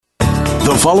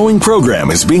The following program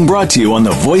is being brought to you on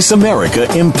the Voice America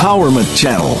Empowerment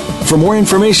Channel. For more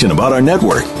information about our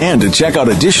network and to check out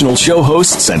additional show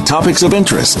hosts and topics of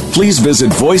interest, please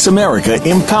visit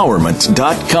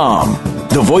voiceamericaempowerment.com.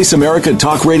 The Voice America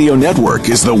Talk Radio Network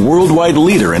is the worldwide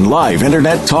leader in live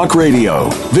Internet talk radio.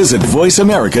 Visit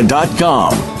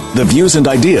voiceamerica.com. The views and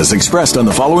ideas expressed on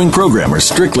the following program are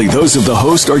strictly those of the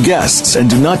host or guests and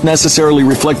do not necessarily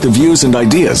reflect the views and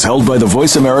ideas held by the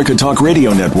Voice America Talk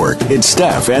Radio Network, its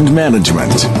staff, and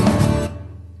management.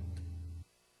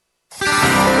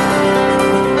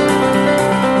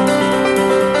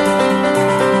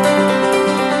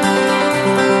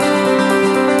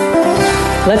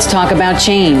 Let's talk about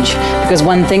change, because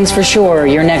one thing's for sure,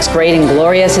 your next great and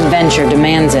glorious adventure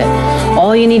demands it.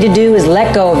 All you need to do is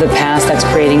let go of the past that's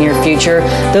creating your future,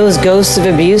 those ghosts of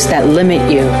abuse that limit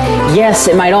you. Yes,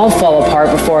 it might all fall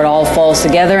apart before it all falls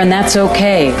together, and that's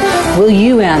okay. Will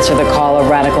you answer the call of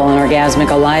radical and orgasmic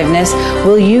aliveness?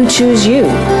 Will you choose you?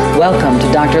 Welcome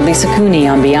to Dr. Lisa Cooney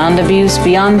on Beyond Abuse,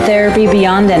 Beyond Therapy,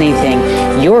 Beyond Anything,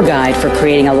 your guide for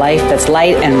creating a life that's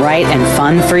light and right and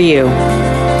fun for you.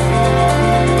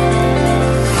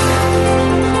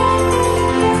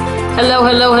 Hello,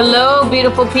 hello, hello,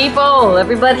 beautiful people,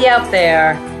 everybody out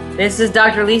there. This is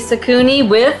Dr. Lisa Cooney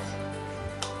with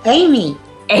Amy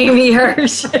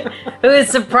Hirsch, who is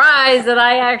surprised that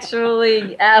I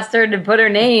actually asked her to put her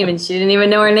name and she didn't even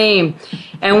know her name.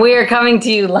 And we are coming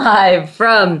to you live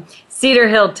from Cedar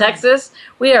Hill, Texas.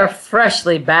 We are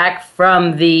freshly back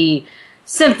from the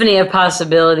Symphony of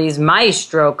Possibilities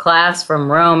Maestro class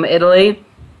from Rome, Italy.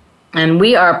 And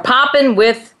we are popping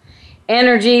with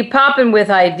energy, popping with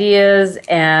ideas,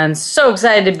 and so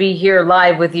excited to be here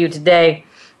live with you today.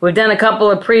 We've done a couple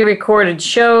of pre-recorded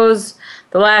shows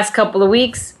the last couple of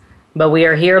weeks, but we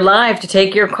are here live to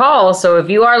take your call. So if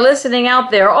you are listening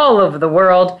out there all over the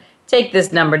world, take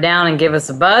this number down and give us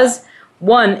a buzz,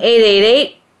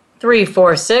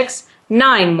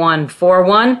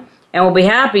 1-888-346-9141, and we'll be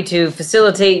happy to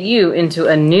facilitate you into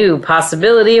a new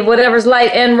possibility of whatever's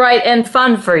light and right and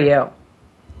fun for you.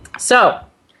 So,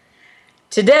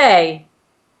 today,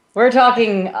 we're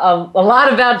talking a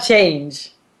lot about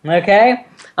change, okay?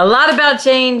 A lot about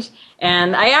change,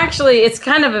 and it's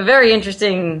kind of a very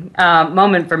interesting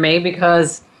moment for me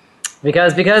because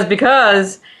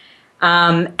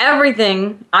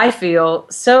everything, I feel,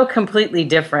 so completely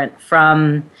different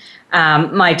from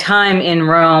my time in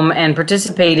Rome and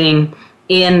participating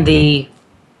in the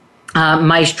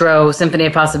Maestro Symphony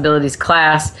of Possibilities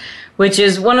class, which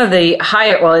is one of the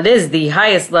it is the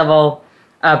highest level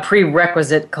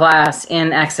prerequisite class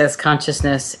in Access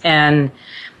Consciousness. And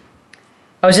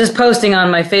I was just posting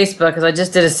on my Facebook because I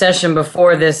just did a session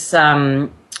before this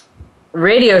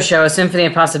radio show, a Symphony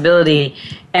of Possibility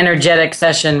energetic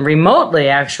session remotely,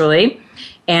 actually.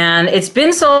 And it's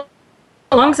been so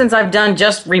long since I've done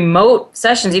just remote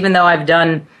sessions, even though I've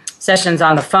done sessions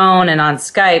on the phone and on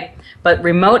Skype, but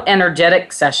remote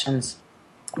energetic sessions,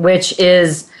 which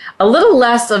is a little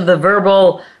less of the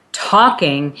verbal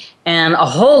talking and a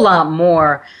whole lot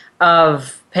more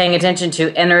of paying attention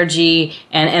to energy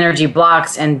and energy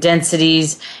blocks and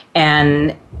densities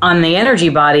and on the energy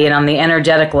body and on the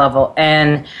energetic level.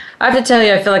 And I have to tell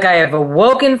you, I feel like I have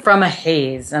awoken from a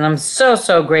haze, and I'm so,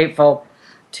 so grateful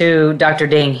to Dr.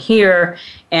 Dane here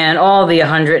and all the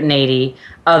 180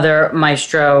 other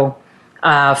Maestro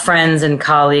friends and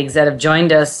colleagues that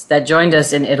joined us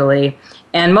in Italy,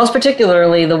 and most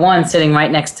particularly the one sitting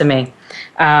right next to me.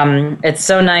 It's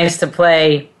so nice to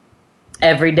play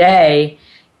every day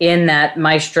in that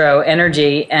Maestro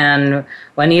energy, and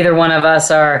when either one of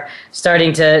us are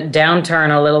starting to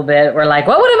downturn a little bit, we're like,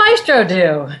 what would a Maestro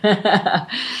do?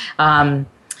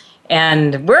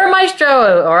 And we're a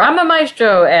Maestro, or I'm a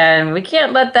Maestro, and we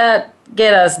can't let that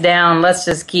get us down. Let's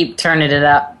just keep turning it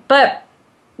up. But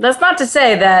that's not to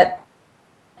say that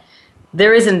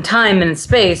there isn't time and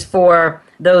space for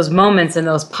those moments and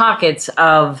those pockets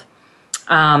of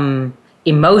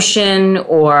emotion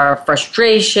or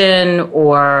frustration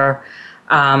or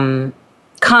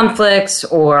conflicts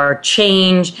or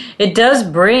change. It does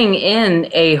bring in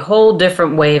a whole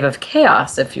different wave of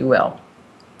chaos, if you will.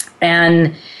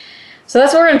 And so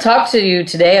that's what we're going to talk to you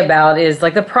today about, is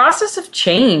like the process of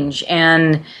change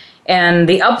and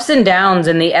the ups and downs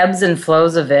and the ebbs and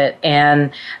flows of it.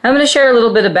 And I'm going to share a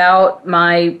little bit about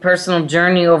my personal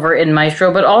journey over in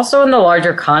Maestro, but also in the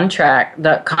larger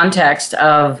the context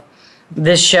of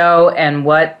this show and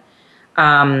what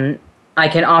I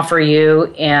can offer you.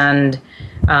 And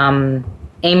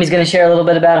Amy's going to share a little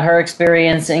bit about her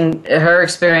experience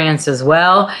as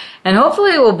well. And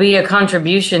hopefully it will be a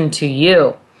contribution to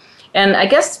you. And I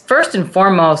guess first and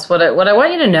foremost, what I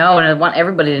want you to know, and I want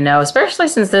everybody to know, especially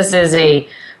since this is a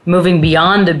moving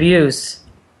beyond abuse,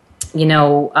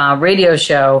 radio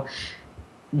show,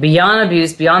 beyond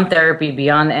abuse, beyond therapy,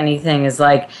 beyond anything, is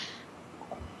like,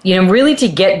 really to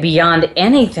get beyond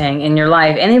anything in your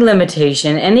life, any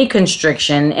limitation, any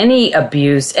constriction, any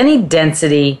abuse, any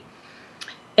density,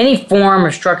 any form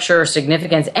or structure or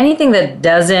significance, anything that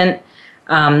doesn't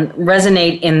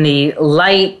resonate in the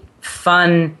light,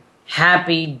 fun,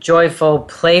 happy, joyful,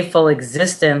 playful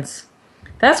existence.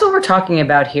 That's what we're talking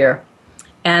about here.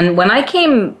 And when I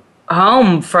came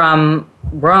home from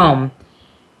Rome,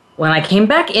 when I came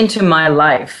back into my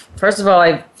life, first of all,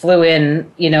 I flew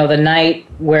in, the night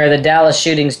where the Dallas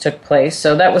shootings took place.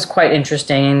 So that was quite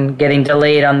interesting, and getting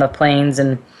delayed on the planes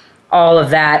and all of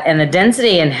that. And the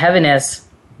density and heaviness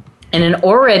in an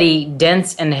already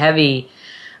dense and heavy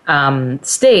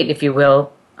state, if you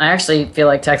will. I actually feel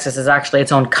like Texas is actually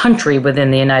its own country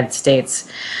within the United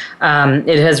States.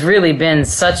 It has really been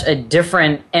such a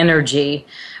different energy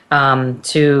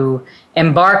to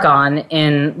embark on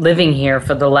in living here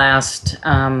for the last,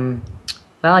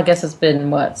 I guess it's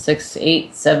been, 6,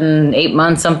 8, 7, 8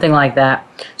 months, something like that.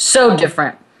 So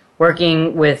different.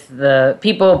 Working with the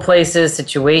people, places,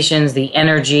 situations, the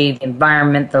energy, the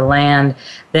environment, the land,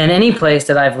 than any place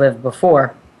that I've lived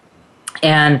before.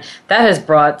 And that has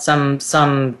brought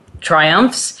some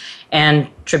triumphs and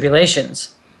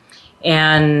tribulations.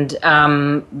 And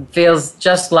feels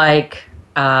just like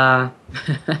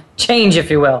change,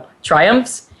 if you will.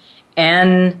 Triumphs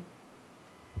and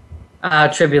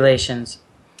tribulations.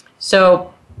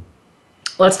 So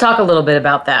let's talk a little bit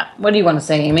about that. What do you want to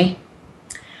say, Amy?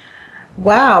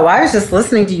 Wow, I was just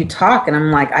listening to you talk, and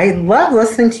I'm like, I love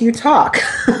listening to you talk.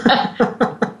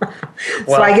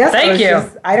 Well, so I guess thank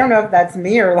you. I don't know if that's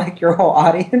me or like your whole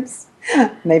audience.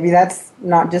 Maybe that's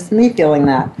not just me feeling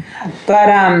that. But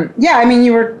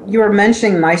you were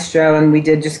mentioning Maestro, and we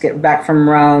did just get back from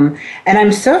Rome, and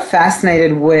I'm so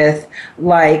fascinated with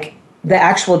like the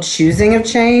actual choosing of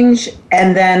change,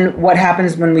 and then what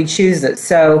happens when we choose it.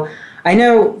 So I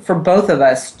know for both of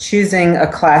us, choosing a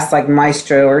class like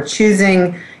Maestro, or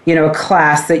choosing, a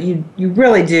class that you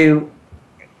really do,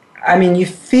 you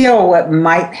feel what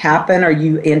might happen, or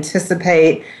you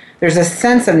anticipate. There's a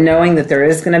sense of knowing that there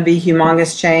is going to be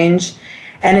humongous change.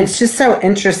 And it's just so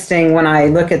interesting when I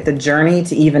look at the journey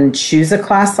to even choose a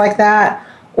class like that,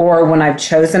 or when I've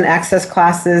chosen access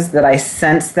classes, that I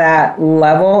sense that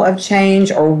level of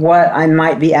change or what I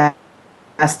might be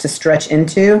asked to stretch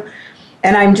into.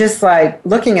 And I'm just like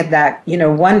looking at that,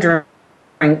 wondering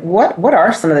what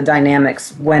are some of the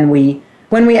dynamics when we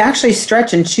actually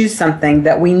stretch and choose something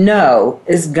that we know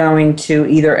is going to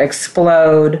either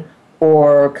explode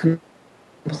or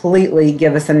completely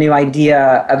give us a new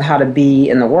idea of how to be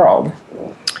in the world.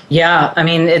 Yeah,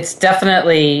 it's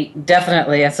definitely,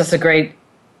 it's just a great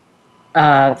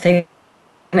thing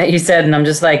that you said, and I'm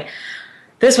just like,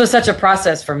 this was such a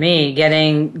process for me,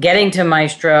 getting to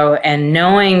Maestro and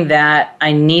knowing that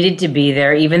I needed to be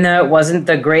there, even though it wasn't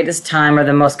the greatest time or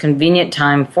the most convenient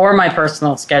time for my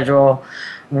personal schedule,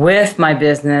 with my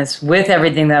business, with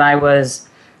everything that I was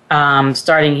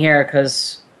starting here,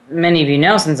 because many of you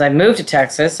know, since I moved to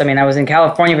Texas, I was in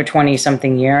California for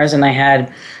 20-something years, and I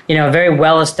had, a very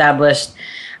well-established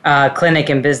clinic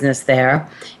and business there,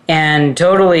 and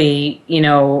totally,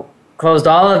 closed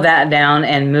all of that down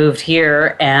and moved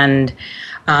here, and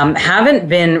haven't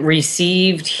been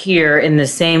received here in the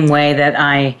same way that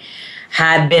I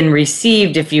had been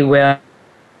received, if you will,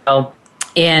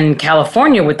 in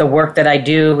California with the work that I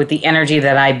do, with the energy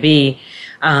that I be.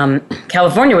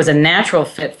 California was a natural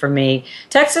fit for me.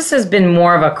 Texas has been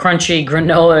more of a crunchy,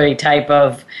 granola type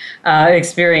of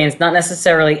experience, not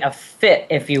necessarily a fit,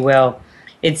 if you will.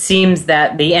 It seems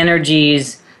that the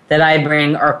energies that I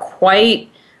bring are quite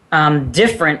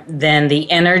different than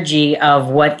the energy of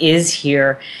what is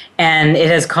here, and it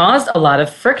has caused a lot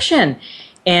of friction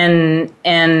and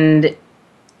an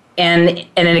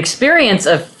experience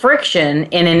of friction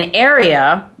in an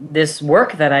area, this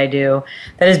work that I do,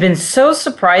 that has been so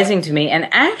surprising to me and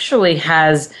actually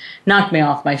has knocked me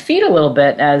off my feet a little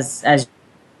bit, as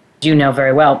you know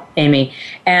very well, Amy.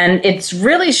 And it's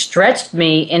really stretched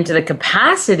me into the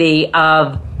capacity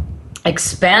of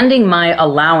expanding my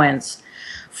allowance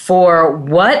for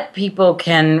what people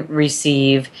can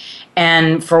receive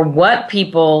and for what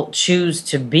people choose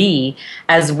to be,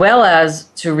 as well as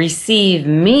to receive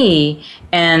me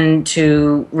and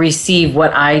to receive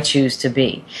what I choose to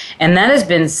be. And that has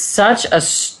been such a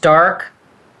stark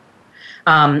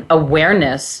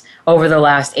awareness over the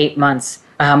last 8 months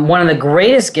one of the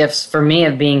greatest gifts for me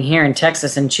of being here in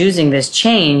Texas and choosing this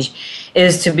change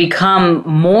is to become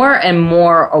more and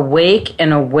more awake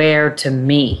and aware to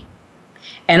me.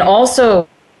 And also,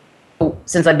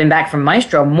 since I've been back from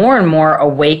Maestro, more and more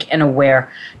awake and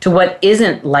aware to what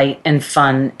isn't light and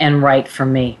fun and right for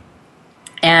me.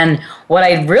 And what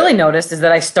I really noticed is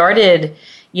that I started,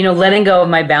 letting go of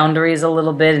my boundaries a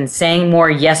little bit and saying more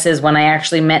yeses when I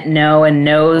actually meant no and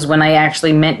nos when I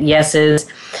actually meant yeses.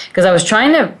 Because I was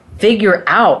trying to figure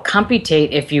out,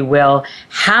 computate, if you will,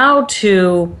 how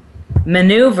to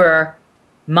maneuver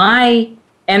my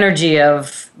energy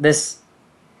of this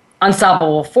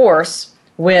unstoppable force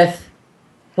with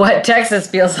what Texas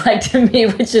feels like to me,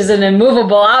 which is an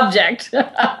immovable object.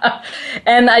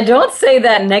 And I don't say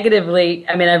that negatively.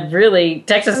 I mean,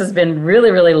 Texas has been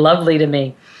really, really lovely to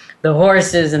me. The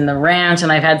horses and the ranch,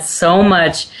 and I've had so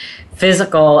much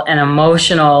physical and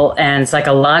emotional and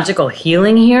psychological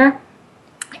healing here.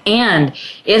 And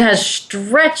it has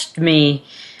stretched me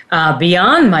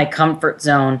beyond my comfort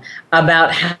zone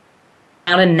about how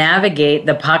to navigate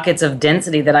the pockets of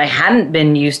density that I hadn't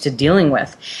been used to dealing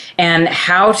with, and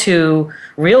how to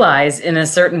realize in a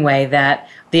certain way that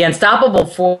the unstoppable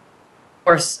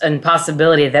force and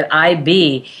possibility that I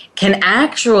be can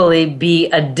actually be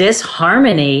a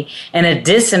disharmony and a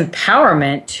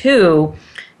disempowerment to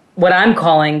what I'm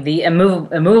calling the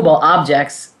immovable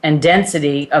objects and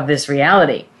density of this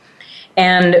reality.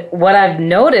 And what I've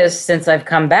noticed since I've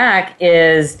come back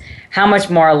is how much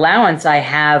more allowance I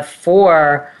have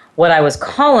for what I was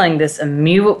calling this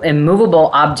immovable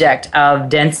object of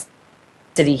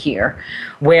density here,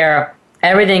 where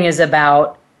everything is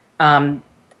about,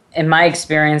 in my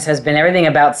experience, has been everything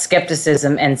about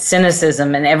skepticism and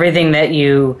cynicism, and everything that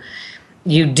you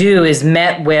do is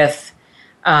met with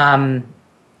a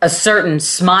certain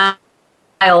smile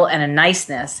and a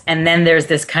niceness. And then there's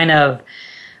this kind of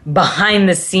behind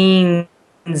the scenes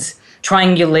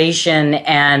triangulation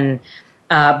and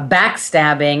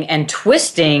backstabbing and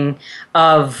twisting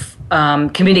of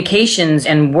communications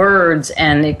and words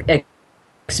and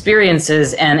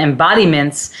experiences and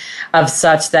embodiments of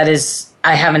such that is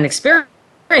I haven't experienced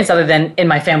other than in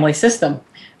my family system.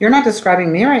 You're not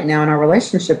describing me right now in our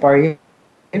relationship, are you?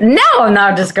 No, I'm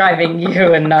not describing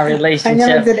you in our relationship. I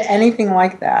never did anything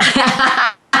like that.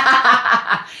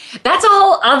 That's a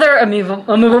whole other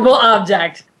immovable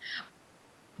object.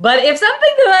 But if something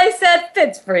that I said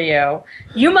fits for you,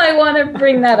 you might want to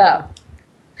bring that up.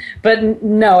 But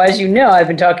no, as you know, I've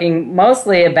been talking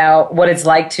mostly about what it's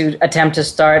like to attempt to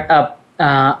start up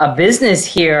a business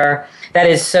here that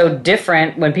is so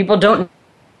different when people don't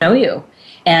know you.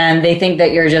 And they think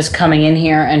that you're just coming in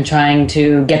here and trying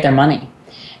to get their money.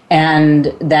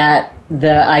 And that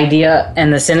the idea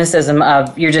and the cynicism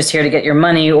of you're just here to get your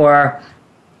money, or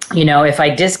if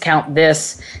I discount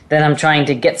this, then I'm trying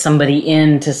to get somebody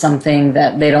into something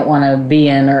that they don't want to be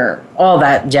in, or all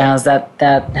that jazz that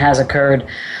has occurred,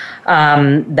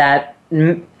 that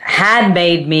had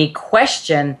made me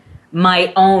question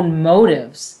my own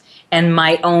motives and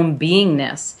my own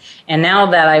beingness. And now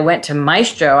that I went to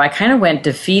Maestro, I kind of went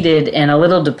defeated and a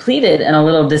little depleted and a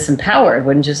little disempowered,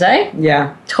 wouldn't you say?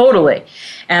 Yeah. Totally.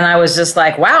 And I was just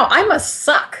like, wow, I must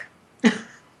suck.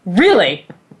 Really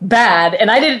bad,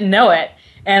 and I didn't know it,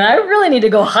 and I really need to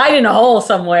go hide in a hole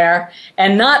somewhere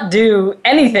and not do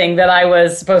anything that I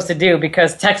was supposed to do,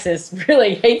 because Texas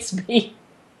really hates me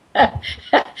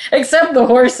except the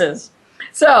horses.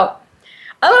 So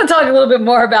I want to talk a little bit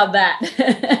more about that.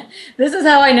 This is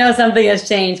how I know something has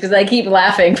changed, because I keep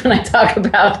laughing when I talk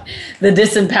about the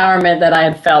disempowerment that I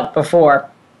had felt before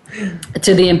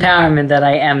to the empowerment that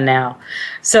I am now.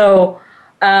 So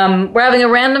we're having a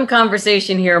random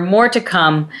conversation here. More to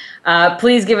come.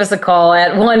 Please give us a call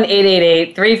at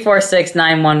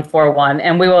 1-888-346-9141,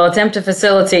 and we will attempt to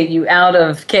facilitate you out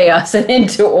of chaos and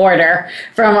into order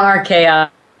from our chaos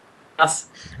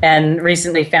and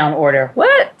recently found order.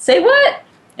 What? Say what?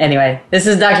 Anyway, this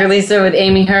is Dr. Lisa with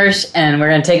Amy Hirsch, and we're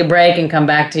going to take a break and come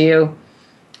back to you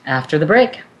after the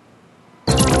break.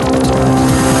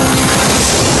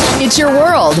 It's your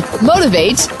world.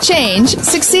 Motivate, change,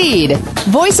 succeed.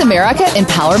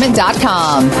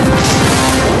 VoiceAmericaEmpowerment.com.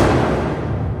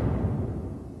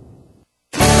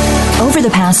 Over the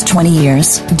past 20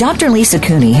 years, Dr. Lisa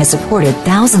Cooney has supported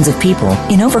thousands of people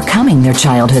in overcoming their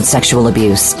childhood sexual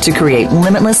abuse to create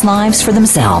limitless lives for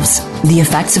themselves. The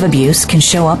effects of abuse can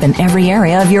show up in every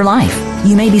area of your life.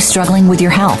 You may be struggling with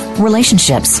your health,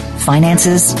 relationships,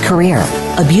 finances, career.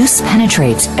 Abuse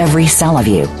penetrates every cell of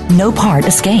you. No part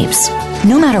escapes.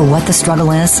 No matter what the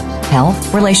struggle is,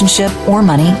 health, relationship, or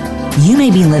money, you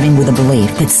may be living with a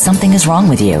belief that something is wrong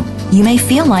with you. You may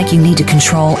feel like you need to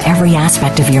control every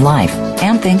aspect of your life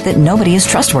and think that nobody is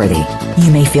trustworthy.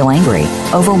 You may feel angry,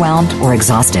 overwhelmed, or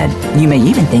exhausted. You may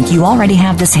even think you already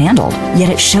have this handled, yet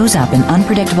it shows up in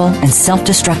unpredictable and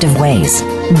self-destructive ways.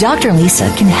 Dr.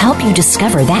 Lisa can help you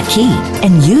discover that key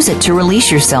and use it to release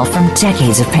yourself from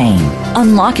decades of pain.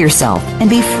 Unlock yourself and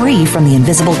be free from the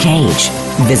invisible cage.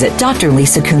 Visit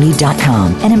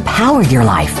drlisacooney.com and empower your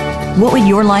life. What would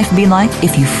your life be like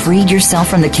if you freed yourself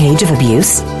from the cage of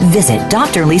abuse? Visit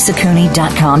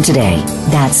drlisacooney.com today.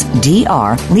 That's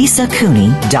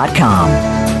drlisacooney.com.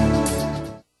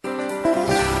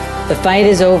 The fight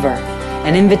is over.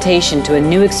 An invitation to a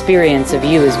new experience of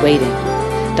you is waiting.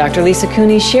 Dr. Lisa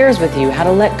Cooney shares with you how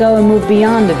to let go and move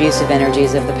beyond abusive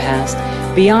energies of the past,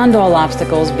 beyond all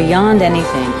obstacles, beyond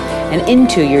anything, and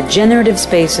into your generative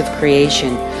space of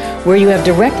creation, where you have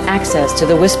direct access to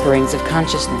the whisperings of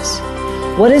consciousness.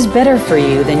 What is better for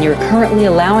you than you're currently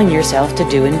allowing yourself to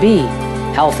do and be?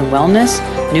 Health and wellness,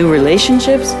 new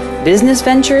relationships, business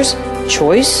ventures,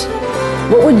 choice?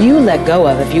 What would you let go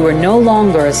of if you were no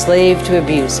longer a slave to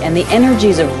abuse and the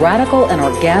energies of radical and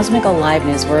orgasmic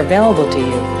aliveness were available to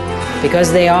you?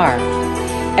 Because they are.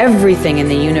 Everything in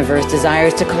the universe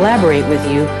desires to collaborate with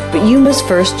you, but you must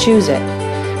first choose it.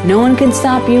 No one can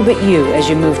stop you but you as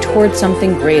you move towards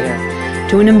something greater,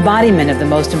 to an embodiment of the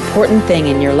most important thing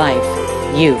in your life,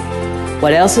 you.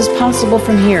 What else is possible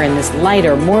from here in this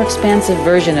lighter, more expansive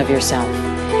version of yourself?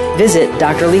 Visit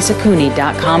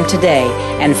drlisacooney.com today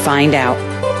and find out.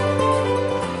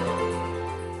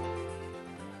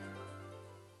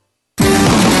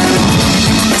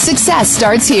 Success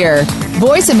starts here.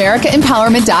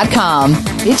 VoiceAmericaEmpowerment.com.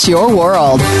 It's your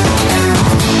world.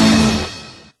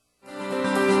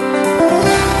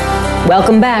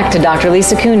 Welcome back to Dr.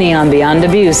 Lisa Cooney on Beyond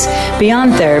Abuse,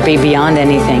 Beyond Therapy, Beyond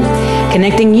Anything.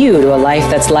 Connecting you to a life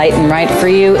that's light and right for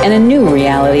you and a new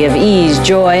reality of ease,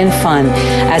 joy, and fun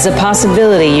as a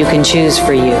possibility you can choose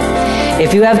for you.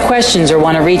 If you have questions or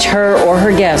want to reach her or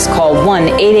her guest, call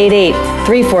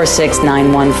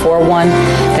 1-888-346-9141.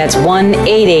 That's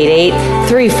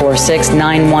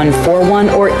 1-888-346-9141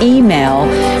 or email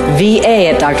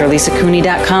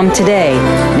va@drlisacooney.com today.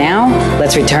 Now,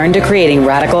 let's return to creating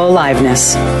radical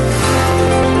aliveness.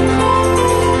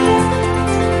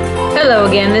 Hello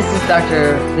again, this is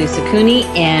Dr. Lisa Cooney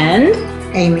and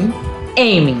Amy.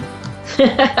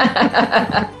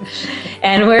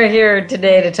 And we're here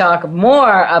today to talk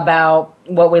more about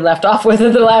what we left off with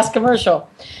at the last commercial,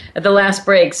 at the last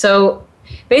break. So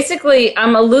basically,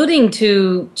 I'm alluding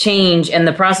to change and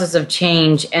the process of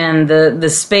change and the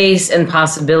space and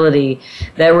possibility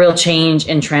that real change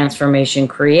and transformation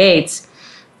creates.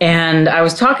 And I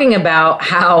was talking about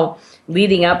how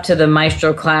leading up to the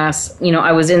Maestro class,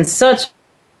 I was in such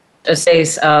a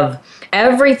space of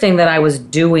everything that I was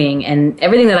doing and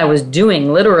everything that I was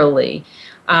doing literally.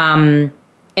 And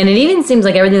it even seems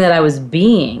like everything that I was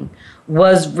being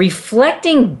was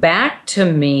reflecting back to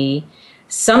me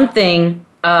something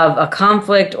of a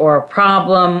conflict or a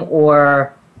problem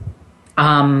or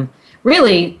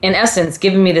really, in essence,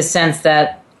 giving me the sense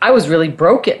that I was really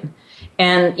broken.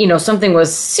 And, something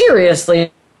was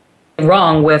seriously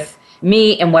wrong with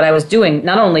me and what I was doing,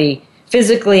 not only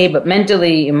physically, but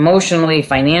mentally, emotionally,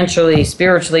 financially,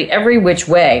 spiritually, every which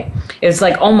way. It's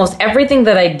like almost everything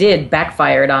that I did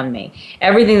backfired on me.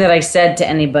 Everything that I said to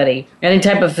anybody, any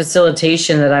type of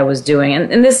facilitation that I was doing,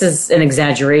 and this is an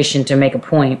exaggeration to make a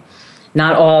point.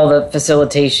 Not all the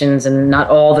facilitations and not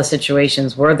all the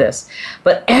situations were this.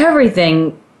 But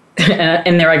everything,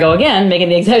 and there I go again, making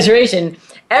the exaggeration,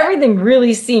 everything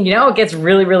really seemed, it gets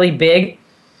really, really big.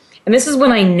 And this is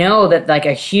when I know that like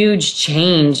a huge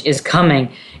change is coming,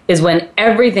 is when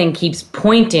everything keeps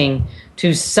pointing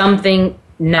to something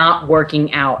not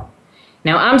working out.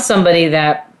 Now, I'm somebody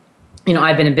that,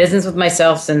 I've been in business with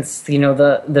myself since, the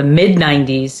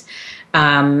mid-90s.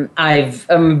 I'm a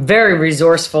very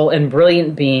resourceful and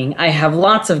brilliant being. I have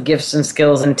lots of gifts and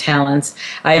skills and talents.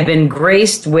 I've been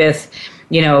graced with,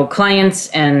 clients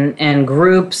and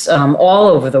groups all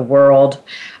over the world.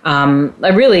 I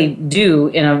really do,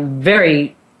 in a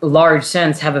very large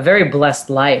sense, have a very blessed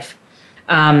life,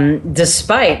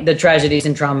 despite the tragedies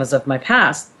and traumas of my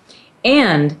past.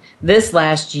 And this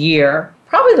last year,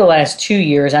 probably the last 2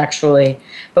 years actually,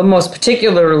 but most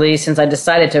particularly since I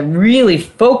decided to really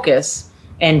focus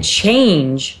and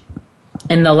change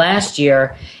in the last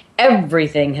year,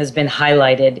 everything has been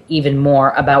highlighted even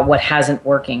more about what hasn't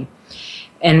working.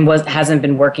 And what hasn't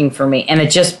been working for me. And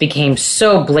it just became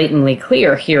so blatantly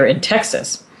clear here in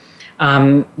Texas.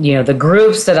 The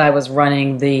groups that I was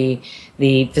running, the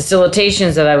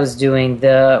facilitations that I was doing,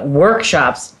 the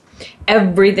workshops,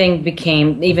 everything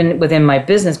became, even within my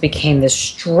business, became this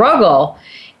struggle.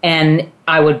 And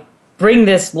I would bring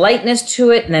this lightness to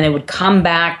it, and then it would come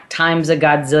back times a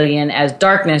godzillion as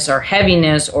darkness or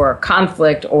heaviness or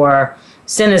conflict or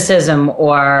cynicism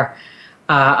or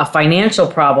a financial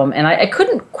problem. And I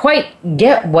couldn't quite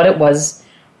get what it was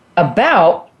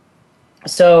about.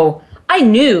 So I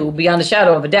knew beyond a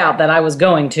shadow of a doubt that I was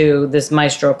going to this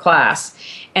Maestro class.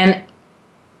 And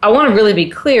I want to really be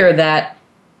clear that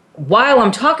while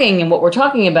I'm talking and what we're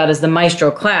talking about is the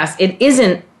Maestro class, it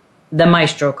isn't the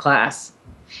Maestro class.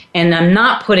 And I'm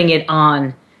not putting it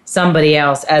on somebody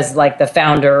else as like the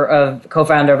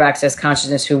co-founder of Access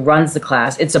Consciousness who runs the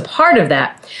class. It's a part of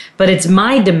that, but it's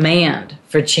my demand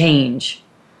for change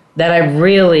that I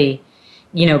really,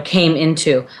 came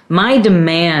into. My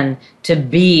demand to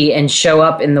be and show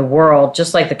up in the world,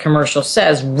 just like the commercial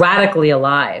says, radically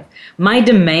alive. My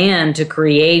demand to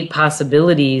create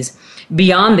possibilities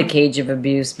beyond the cage of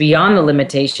abuse, beyond the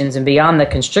limitations and beyond the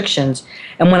constrictions.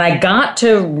 And when I got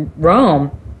to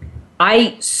Rome,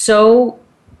 I so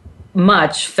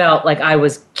much felt like I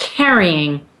was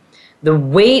carrying the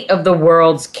weight of the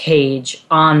world's cage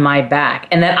on my back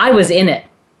and that I was in it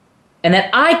and that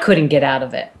I couldn't get out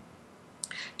of it.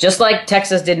 Just like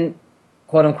Texas didn't,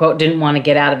 quote unquote, didn't want to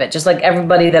get out of it. Just like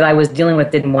everybody that I was dealing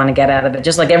with didn't want to get out of it.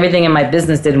 Just like everything in my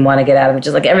business didn't want to get out of it.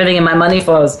 Just like everything in my money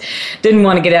flows didn't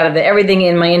want to get out of it. Everything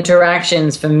in my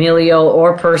interactions, familial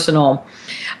or personal,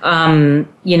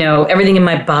 everything in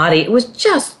my body, it was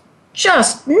just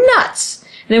nuts.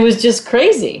 And it was just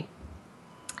crazy.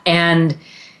 And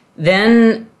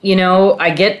then, I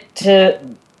get to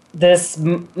this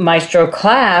Maestro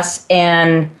class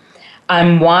and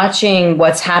I'm watching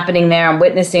what's happening there. I'm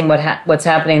witnessing what's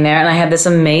happening there. And I had this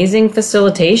amazing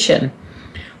facilitation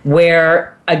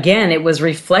where, again, it was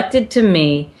reflected to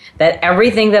me that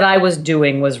everything that I was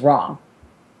doing was wrong.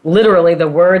 Literally, the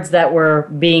words that were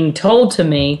being told to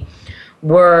me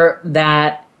were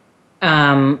that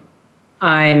I'm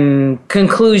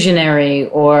conclusionary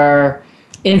or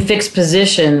in fixed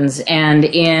positions and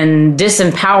in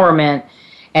disempowerment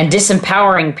and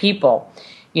disempowering people.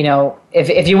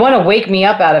 If you want to wake me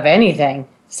up out of anything,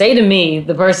 say to me,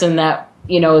 the person that,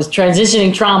 is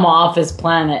transitioning trauma off this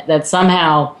planet, that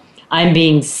somehow I'm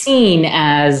being seen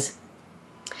as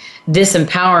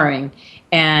disempowering.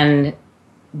 And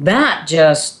that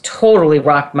just totally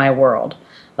rocked my world.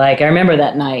 Like, I remember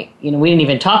that night, we didn't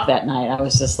even talk that night. I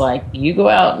was just like, you go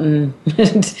out and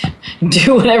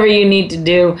do whatever you need to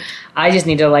do. I just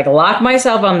need to lock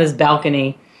myself on this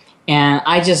balcony. And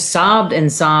I just sobbed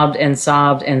and sobbed and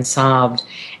sobbed and sobbed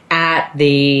at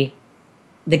the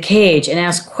cage and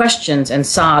asked questions and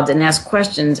sobbed and asked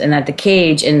questions and at the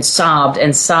cage and sobbed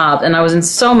and sobbed. And I was in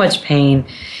so much pain.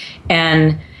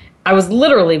 And I was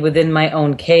literally within my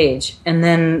own cage. And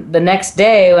then the next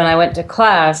day when I went to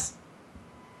class,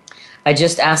 I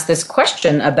just asked this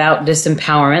question about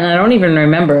disempowerment. And I don't even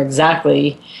remember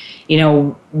exactly,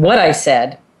 what I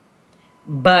said.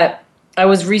 But I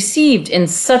was received in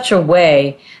such a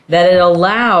way that it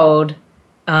allowed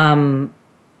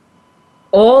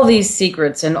all these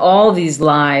secrets and all these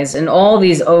lies and all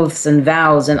these oaths and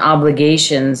vows and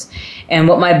obligations and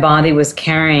what my body was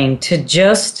carrying to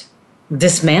just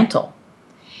dismantle.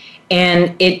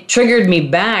 And it triggered me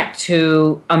back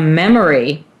to a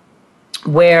memory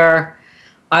where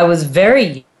I was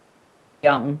very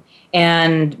young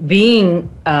and being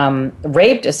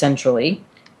raped essentially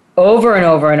over and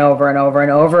over and over and over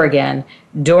and over again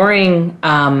during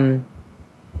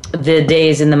the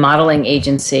days in the modeling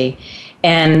agency.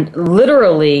 And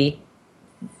literally,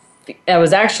 I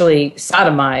was actually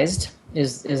sodomized,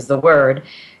 is the word.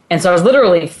 And so I was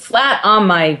literally flat on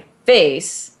my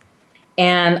face.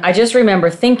 And I just remember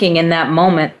thinking in that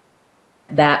moment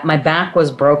that my back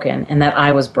was broken and that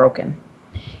I was broken.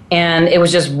 And it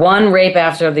was just one rape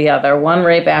after the other, one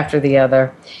rape after the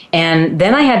other. And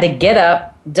then I had to get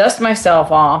up, dust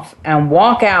myself off, and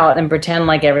walk out and pretend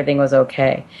like everything was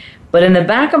okay. But in the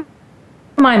back of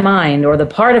my mind, or the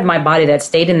part of my body that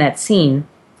stayed in that scene,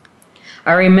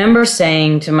 I remember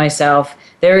saying to myself,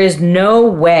 there is no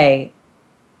way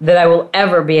that I will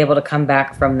ever be able to come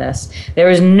back from this. There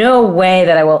is no way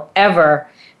that I will ever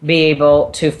be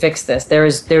able to fix this.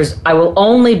 I will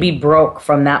only be broke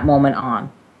from that moment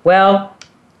on. Well,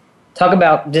 talk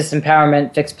about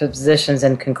disempowerment, fixed positions,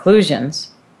 and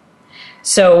conclusions.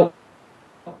 So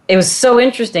it was so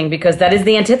interesting because that is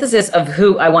the antithesis of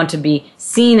who I want to be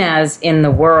seen as in the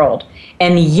world.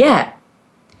 And yet,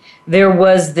 there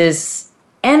was this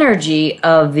energy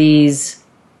of this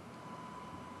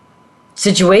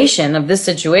situation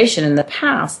in the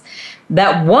past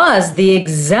that was the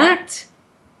exact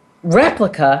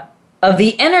replica of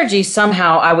the energy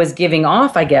somehow I was giving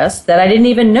off, I guess, that I didn't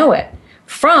even know it,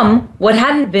 from what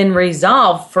hadn't been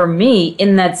resolved for me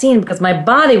in that scene, because my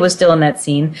body was still in that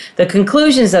scene. The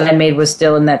conclusions that I made was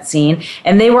still in that scene,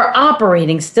 and they were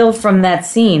operating still from that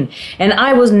scene. And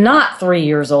I was not 3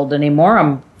 years old anymore.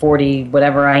 I'm 40,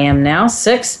 whatever I am now,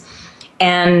 6.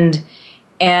 And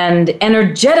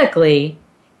energetically,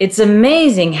 it's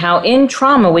amazing how in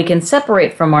trauma we can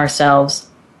separate from ourselves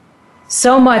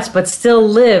so much, but still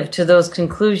live to those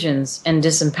conclusions and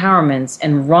disempowerments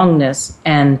and wrongness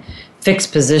and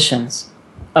fixed positions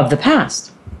of the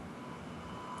past.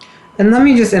 And let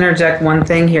me just interject one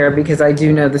thing here, because I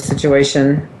do know the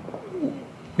situation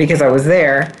because I was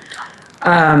there.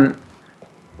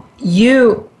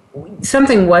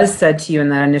 Something was said to you in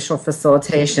that initial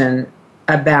facilitation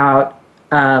about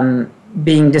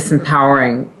being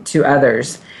disempowering to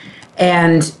others.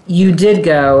 And you did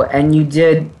go and you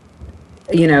did,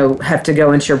 have to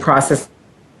go into your process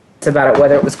about it,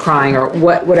 whether it was crying or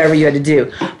whatever you had to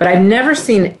do. But I've never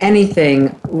seen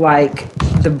anything like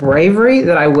the bravery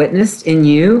that I witnessed in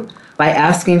you by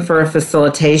asking for a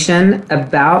facilitation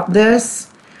about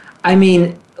this. I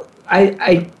mean,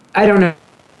 I don't know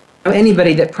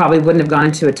anybody that probably wouldn't have gone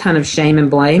into a ton of shame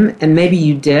and blame, and maybe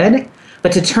you did,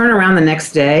 but to turn around the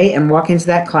next day and walk into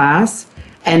that class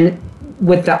and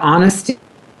with the honesty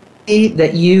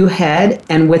that you had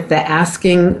and with the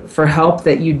asking for help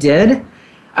that you did,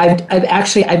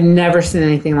 I've never seen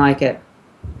anything like it,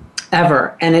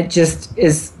 ever. And it just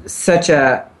is such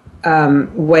a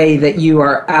way that you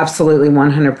are absolutely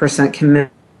 100%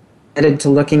 committed to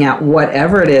looking at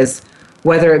whatever it is,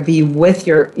 whether it be with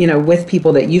with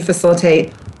people that you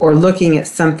facilitate or looking at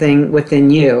something within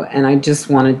you. And I just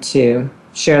wanted to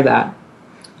share that.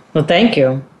 Well, thank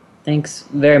you. Thanks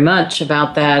very much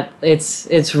about that.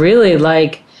 It's really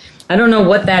like, I don't know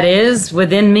what that is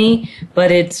within me,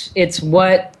 but it's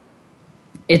what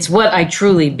I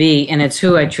truly be, and it's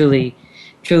who I truly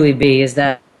be, is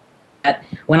that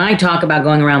when I talk about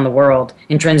going around the world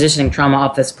and transitioning trauma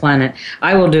off this planet,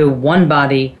 I will do one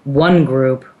body, one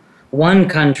group, one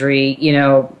country,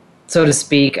 so to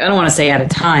speak. I don't want to say at a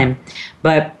time,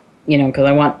 but, because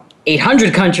I want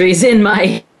 800 countries in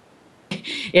my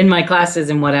classes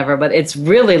and whatever, but it's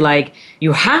really like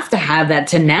you have to have that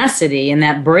tenacity and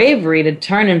that bravery to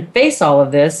turn and face all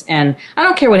of this. And I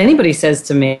don't care what anybody says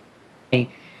to me.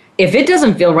 If it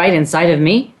doesn't feel right inside of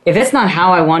me, if it's not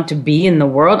how I want to be in the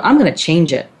world, I'm going to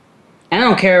change it. And I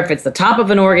don't care if it's the top of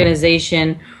an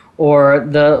organization or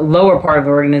the lower part of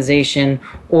the organization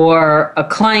or a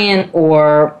client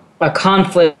or a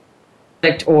conflict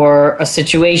or a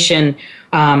situation.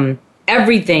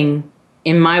 Everything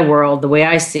in my world, the way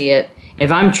I see it,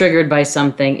 if I'm triggered by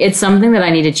something, it's something that I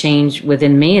need to change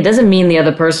within me. It doesn't mean the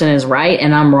other person is right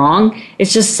and I'm wrong.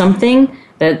 It's just something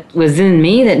that within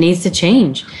me that needs to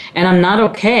change. And I'm not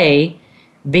okay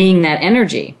being that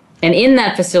energy. And in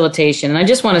that facilitation, and I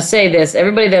just want to say this,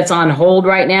 everybody that's on hold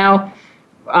right now,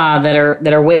 that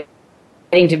are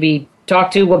waiting to be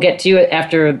talked to, we'll get to you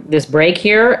after this break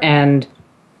here, and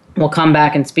we'll come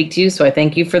back and speak to you. So I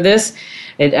thank you for this.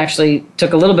 It actually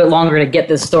took a little bit longer to get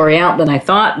this story out than I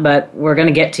thought, but we're going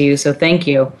to get to you. So thank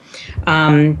you.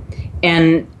 And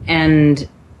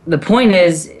the point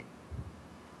is,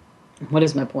 what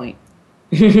is my point?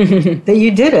 That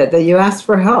you did it, that you asked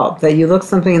for help, that you looked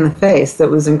something in the face that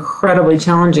was incredibly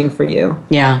challenging for you.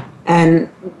 Yeah. And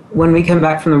when we come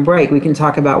back from the break, we can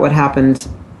talk about what happened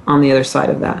on the other side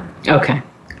of that. Okay.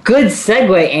 Good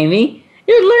segue, Amy.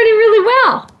 You're learning really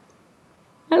well.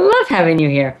 I love having you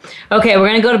here. Okay, we're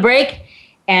going to go to break,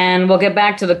 and we'll get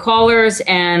back to the callers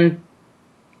and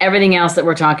everything else that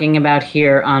we're talking about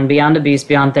here on Beyond Abuse,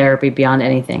 Beyond Therapy, Beyond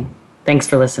Anything. Thanks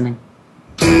for listening.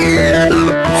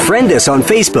 Friend us on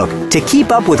Facebook to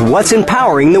keep up with what's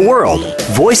empowering the world.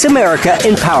 Voice America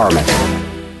Empowerment.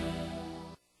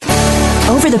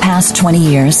 Over the past 20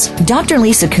 years, Dr.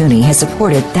 Lisa Cooney has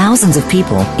supported thousands of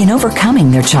people in overcoming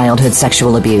their childhood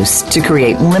sexual abuse to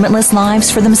create limitless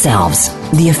lives for themselves.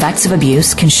 The effects of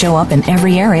abuse can show up in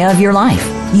every area of your life.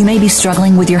 You may be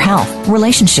struggling with your health,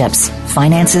 relationships,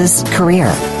 finances,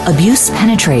 career. Abuse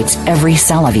penetrates every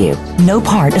cell of you. No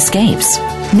part escapes.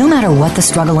 No matter what the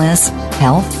struggle is,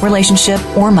 health, relationship,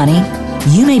 or money,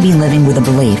 you may be living with a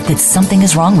belief that something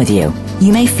is wrong with you.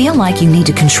 You may feel like you need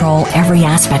to control every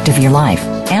aspect of your life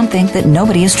and think that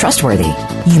nobody is trustworthy.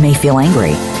 You may feel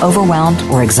angry, overwhelmed,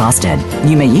 or exhausted.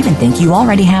 You may even think you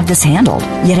already have this handled,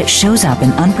 yet it shows up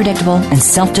in unpredictable and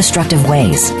self-destructive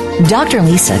ways. Dr.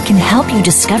 Lisa can help you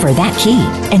discover that key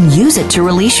and use it to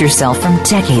release yourself from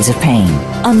decades of pain.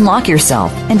 Unlock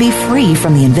yourself and be free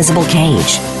from the invisible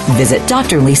cage. Visit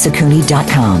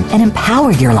drlisacooney.com and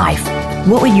empower your life.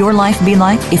 What would your life be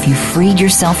like if you freed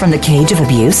yourself from the cage of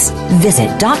abuse? Visit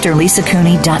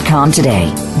drlisacooney.com today.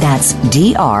 That's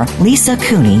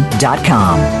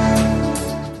drlisacooney.com.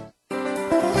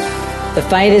 The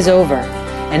fight is over.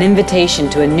 An invitation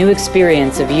to a new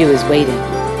experience of you is waiting.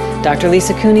 Dr.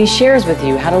 Lisa Cooney shares with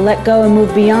you how to let go and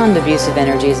move beyond abusive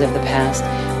energies of the past,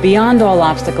 beyond all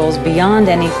obstacles, beyond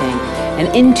anything, and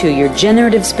into your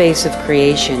generative space of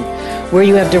creation, where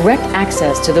you have direct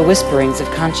access to the whisperings of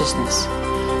consciousness.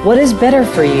 What is better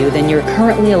for you than you're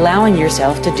currently allowing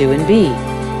yourself to do and be?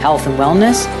 Health and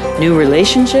wellness, new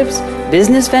relationships,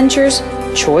 business ventures,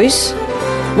 choice?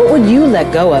 What would you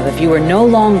let go of if you were no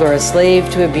longer a slave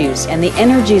to abuse and the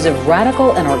energies of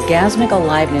radical and orgasmic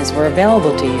aliveness were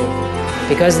available to you?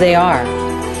 Because they are.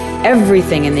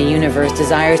 Everything in the universe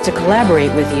desires to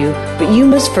collaborate with you, but you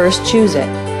must first choose it.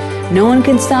 No one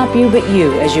can stop you but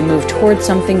you as you move towards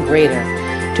something greater,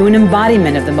 to an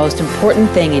embodiment of the most important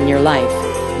thing in your life,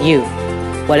 you.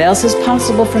 What else is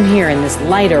possible from here in this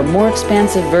lighter, more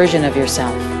expansive version of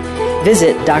yourself?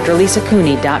 Visit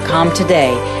drlisacooney.com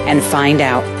today and find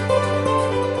out.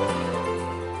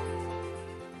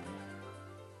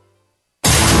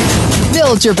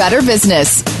 Build your better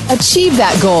business. Achieve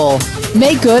that goal.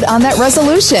 Make good on that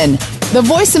resolution. The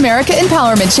Voice America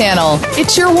Empowerment Channel.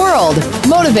 It's your world.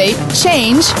 Motivate,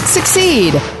 change,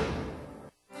 succeed.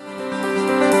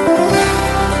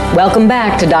 Welcome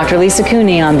back to Dr. Lisa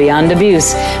Cooney on Beyond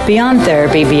Abuse, Beyond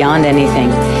Therapy, Beyond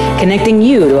Anything. Connecting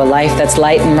you to a life that's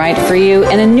light and right for you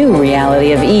and a new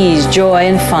reality of ease, joy,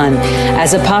 and fun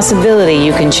as a possibility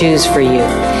you can choose for you.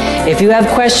 If you have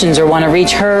questions or want to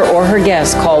reach her or her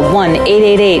guests, call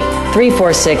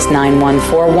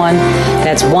 1-888-346-9141.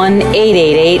 That's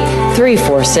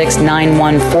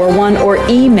 1-888-346-9141 or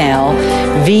email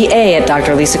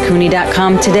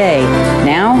va@drlisacooney.com today.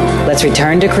 Now, let's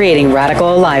return to creating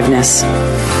radical aliveness.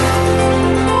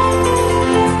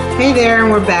 Hey there, and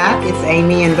we're back. It's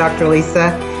Amy and Dr.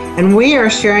 Lisa, and we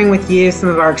are sharing with you some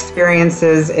of our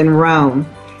experiences in Rome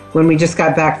when we just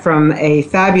got back from a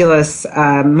fabulous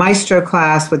maestro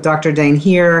class with Dr. Dain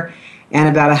Heer and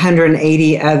about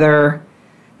 180 other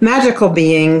magical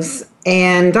beings.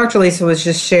 And Dr. Lisa was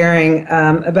just sharing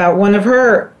about one of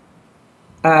her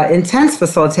intense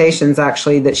facilitations,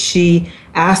 actually, that she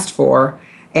asked for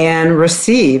and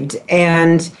received.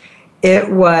 And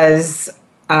it was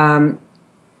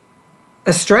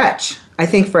a stretch, I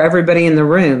think, for everybody in the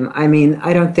room. I mean,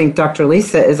 I don't think Dr.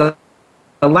 Lisa is a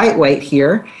lightweight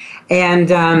here.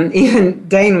 And even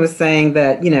Dain was saying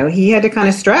that, he had to kind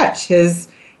of stretch his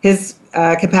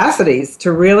capacities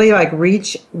to really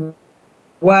reach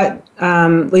what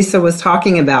Lisa was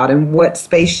talking about and what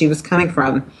space she was coming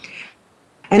from.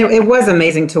 And it was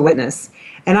amazing to witness.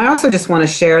 And I also just want to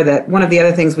share that one of the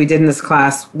other things we did in this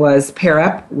class was pair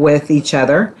up with each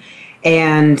other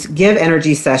and give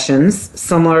energy sessions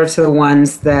similar to the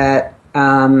ones that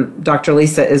Dr.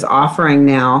 Lisa is offering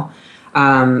now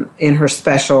in her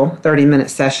special 30-minute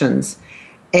sessions.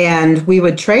 And we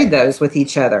would trade those with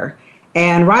each other.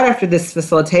 And right after this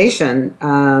facilitation,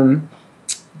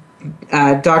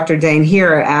 Dr. Dain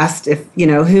Heer asked if,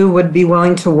 who would be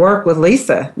willing to work with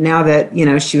Lisa now that,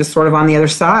 she was sort of on the other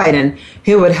side, and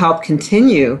who would help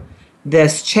continue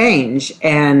this change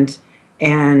and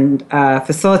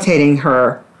facilitating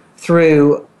her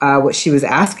through what she was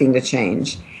asking to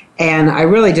change. And I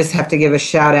really just have to give a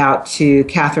shout out to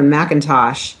Catherine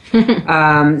McIntosh,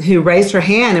 who raised her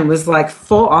hand and was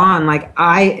full on,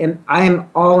 I am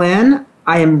all in,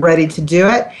 I am ready to do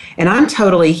it, and I'm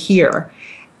totally here.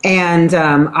 And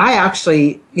I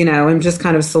actually, am just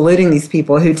kind of saluting these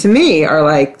people who to me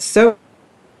are so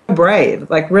brave,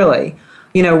 really.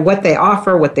 What they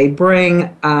offer, what they bring,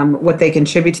 what they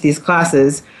contribute to these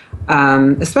classes,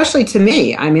 especially to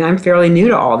me. I mean, I'm fairly new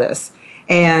to all this.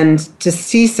 And to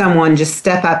see someone just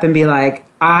step up and be like,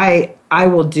 I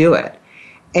will do it.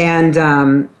 And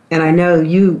I know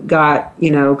you got,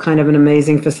 kind of an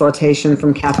amazing facilitation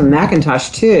from Catherine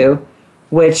McIntosh too,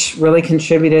 which really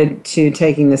contributed to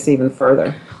taking this even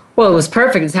further. Well, it was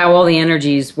perfect. It's how all the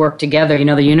energies work together.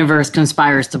 The universe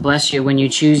conspires to bless you when you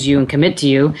choose you and commit to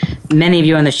you. Many of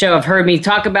you on the show have heard me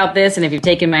talk about this, and if you've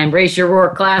taken my Embrace Your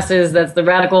Roar classes, that's the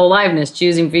radical aliveness,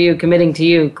 choosing for you, committing to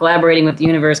you, collaborating with the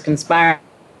universe, conspiring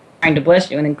to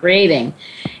bless you, and then creating.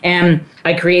 And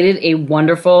I created a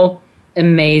wonderful,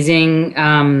 amazing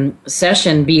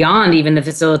session beyond even the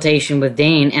facilitation with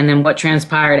Dain, and then what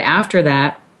transpired after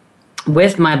that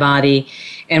with my body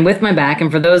and with my back.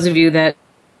 And for those of you that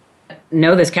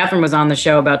know this, Catherine was on the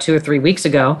show about 2 or 3 weeks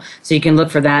ago, so you can look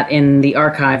for that in the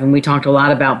archive, and we talked a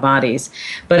lot about bodies.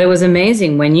 But it was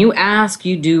amazing. When you ask,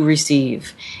 you do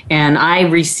receive. And I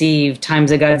receive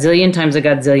times a godzillion, times a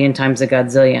godzillion, times a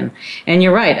godzillion. And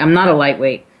you're right, I'm not a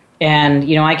lightweight.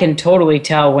 And, I can totally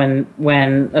tell when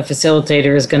a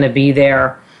facilitator is going to be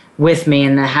there with me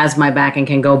and that has my back and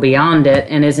can go beyond it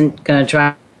and isn't going to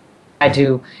try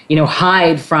to,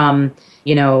 hide from,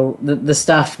 the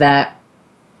stuff that,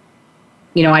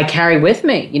 I carry with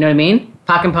me. You know what I mean?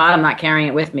 Pock and pot, I'm not carrying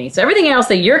it with me. So everything else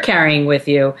that you're carrying with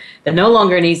you that no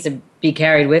longer needs to be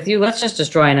carried with you, let's just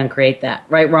destroy and uncreate that.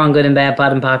 Right, wrong, good and bad,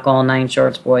 pot and pock, all 9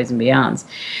 shorts, boys and beyonds.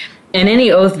 And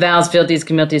any oath, vows, fealties,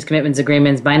 commitments, commitments,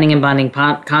 agreements, binding and bonding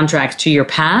contracts to your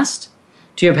past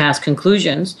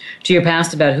conclusions, to your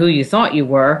past about who you thought you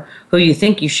were, who you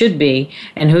think you should be,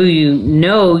 and who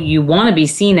you want to be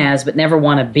seen as but never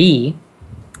want to be,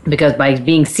 because by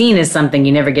being seen as something,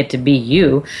 you never get to be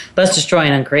you. Let's destroy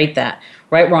and uncreate that.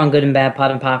 Right, wrong, good and bad,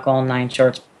 pot and pock, all 9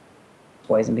 shorts,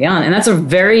 boys and beyond. And that's a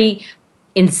very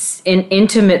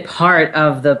intimate part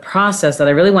of the process that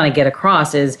I really want to get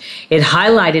across. Is it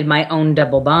highlighted my own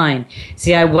double bind.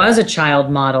 See, I was a child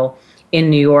model in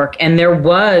New York, and there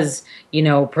was,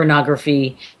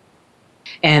 pornography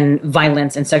and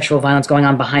violence and sexual violence going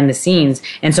on behind the scenes.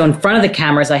 And so in front of the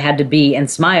cameras, I had to be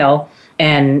and smile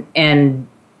and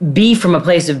be from a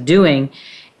place of doing.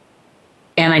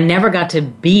 And I never got to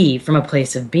be from a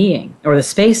place of being or the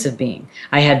space of being.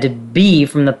 I had to be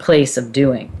from the place of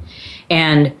doing.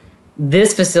 And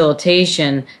this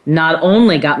facilitation not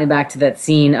only got me back to that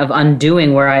scene of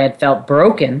undoing where I had felt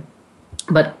broken,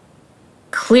 but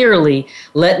clearly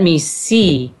let me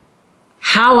see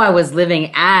how I was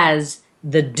living as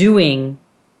the doing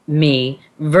me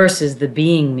versus the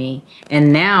being me.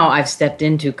 And now I've stepped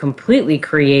into completely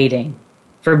creating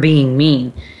for being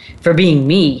mean. For being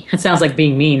me. It sounds like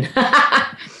being mean.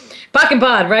 Pock and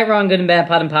pod, right, wrong, good and bad,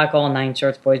 pot and pock, all 9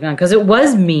 shorts, boys and beyond. Because it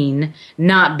was mean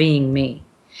not being me.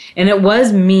 And it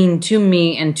was mean to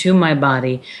me and to my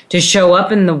body to show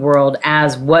up in the world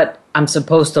as what I'm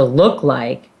supposed to look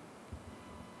like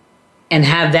and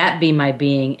have that be my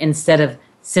being instead of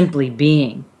simply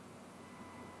being.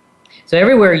 So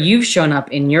everywhere you've shown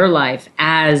up in your life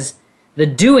as the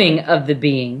doing of the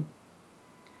being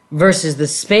versus the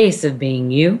space of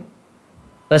being you,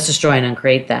 let's destroy and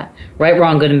uncreate that. Right,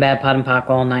 wrong, good and bad, pot and pock,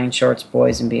 all 9 shorts,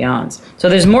 boys and beyonds. So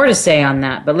there's more to say on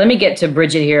that, but let me get to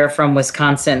Bridget here from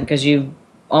Wisconsin, because you've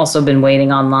also been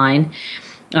waiting online.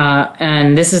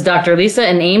 And this is Dr. Lisa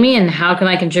and Amy, and how can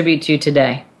I contribute to you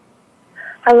today?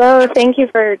 Hello, thank you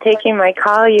for taking my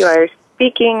call. You are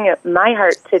speaking my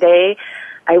heart today.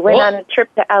 I went on a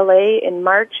trip to LA in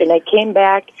March, and I came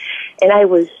back, and I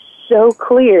was so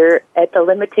clear at the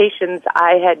limitations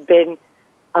I had been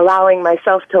allowing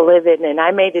myself to live in, and I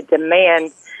made a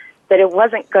demand that it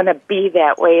wasn't going to be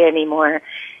that way anymore.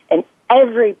 And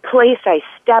every place I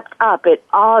stepped up, it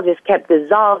all just kept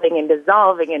dissolving and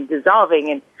dissolving and dissolving.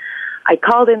 And I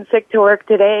called in sick to work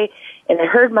today, and I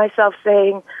heard myself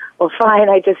saying, well, fine,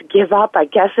 I just give up. I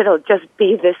guess it'll just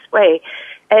be this way.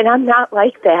 And I'm not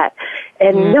like that.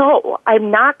 And no, I'm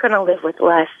not going to live with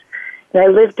less. And I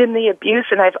lived in the abuse,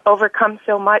 and I've overcome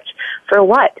so much. For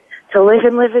what? To live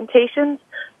in limitations?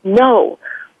 No.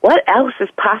 What else is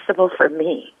possible for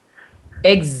me?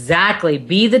 Exactly.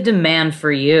 Be the demand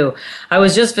for you. I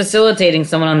was just facilitating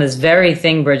someone on this very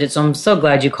thing, Bridget, so I'm so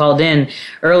glad you called in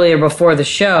earlier before the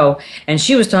show. And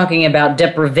she was talking about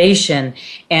deprivation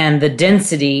and the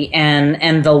density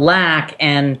and the lack.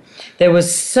 And there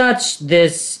was such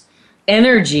this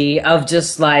energy of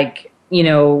just like,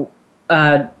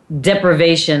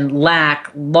 deprivation,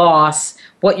 lack, loss,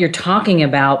 what you're talking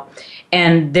about.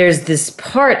 And there's this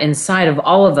part inside of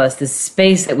all of us, this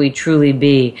space that we truly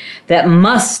be, that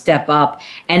must step up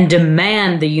and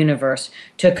demand the universe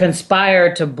to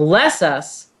conspire to bless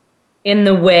us in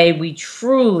the way we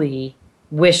truly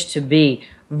wish to be,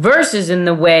 versus in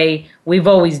the way we've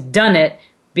always done it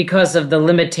because of the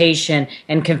limitation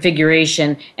and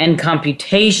configuration and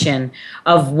computation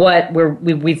of what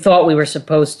we thought we were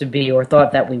supposed to be or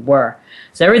thought that we were.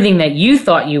 So everything that you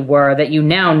thought you were, that you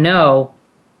now know,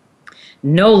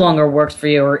 no longer works for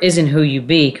you or isn't who you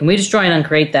be. Can we destroy and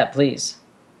uncreate that, please?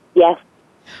 Yes.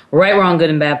 Right, wrong, good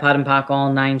and bad, pot and pock,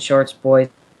 all 9 shorts, boys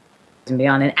and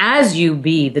beyond. And as you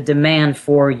be the demand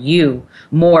for you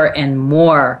more and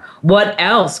more, what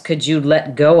else could you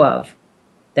let go of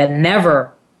that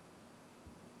never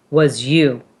was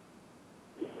you?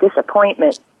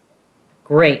 Disappointment.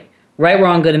 Great. Right,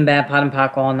 wrong, good and bad, pot and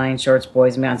pock, all 9 shorts,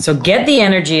 boys and beyond. So get the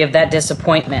energy of that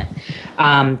disappointment.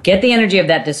 Get the energy of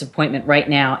that disappointment right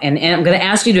now. And I'm going to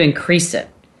ask you to increase it.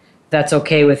 that's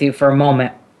okay with you for a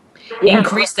moment. Yeah.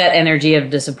 Increase that energy of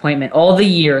disappointment. All the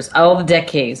years, all the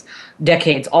decades,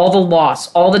 all the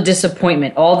loss, all the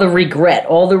disappointment, all the regret,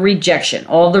 all the rejection,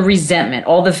 all the resentment,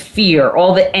 all the fear,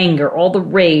 all the anger, all the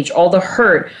rage, all the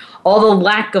hurt, all the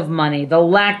lack of money, the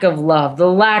lack of love, the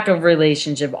lack of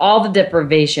relationship, all the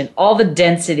deprivation, all the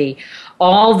density,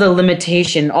 all the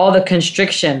limitation, all the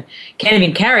constriction. Can't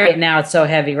even carry it now. It's so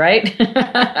heavy, right?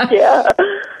 Yeah.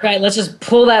 Right. Let's just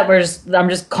pull that. I'm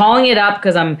just calling it up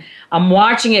because I'm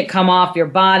watching it come off your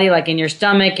body, like in your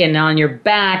stomach and on your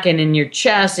back and in your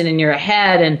chest and in your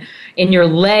head and in your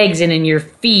legs and in your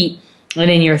feet and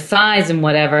in your thighs and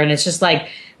whatever. And it's just like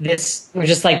this. We're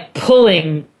just like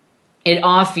pulling it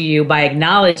off of you by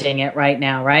acknowledging it right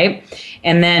now, right?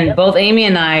 And then both Amy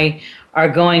and I are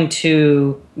going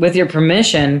to, with your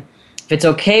permission, if it's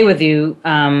okay with you,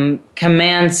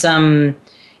 command some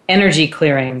energy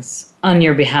clearings on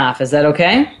your behalf. Is that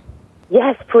okay?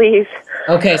 Yes, please.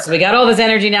 Okay, so we got all this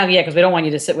energy now. Yeah, because we don't want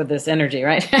you to sit with this energy,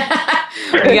 right?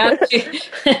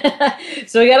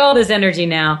 So we got all this energy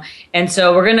now. And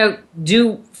so we're going to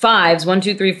do fives, 1,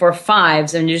 2, 3, 4,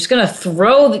 fives. And you're just going to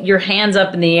throw your hands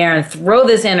up in the air and throw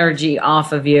this energy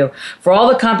off of you for all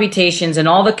the computations and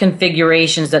all the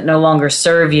configurations that no longer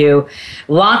serve you,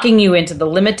 locking you into the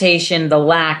limitation, the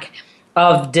lack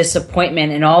of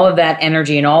disappointment and all of that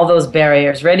energy and all those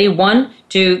barriers. Ready? 1,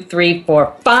 2, 3,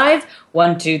 4, 5.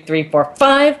 1, 2, 3, 4,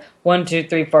 5. 1, 2,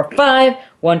 3, 4, 5.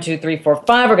 1, 2, 3, 4,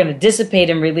 5. We're going to dissipate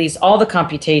and release all the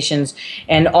computations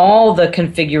and all the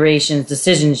configurations,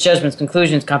 decisions, judgments,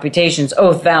 conclusions, computations,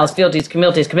 oath, vows, fealties,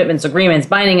 communities, commitments, agreements,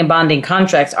 binding and bonding,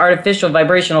 contracts, artificial,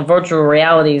 vibrational, virtual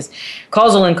realities,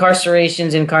 causal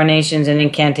incarcerations, incarnations, and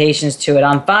incantations to it.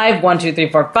 On 5, 1, 2, 3,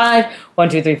 4, 5. 1,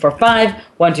 2, 3, 4, 5.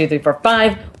 1, 2, 3, 4,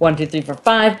 5. 1, 2, 3, 4,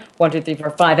 5. 1, 2, 3, 4,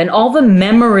 5. And all the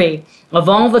memory of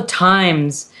all the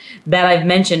times that I've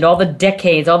mentioned, all the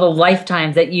decades, all the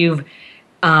lifetimes that you've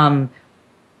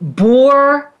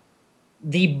bore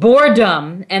the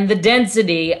boredom and the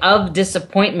density of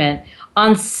disappointment.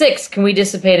 On 6, can we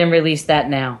dissipate and release that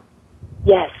now?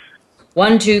 Yes.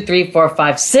 1, 2, 3, 4,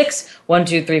 5, 6. 1,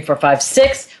 2, 3, 4, 5,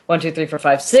 6. 1, 2, 3, 4,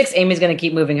 5, 6. Amy's going to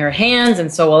keep moving her hands,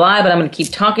 and so will I, but I'm going to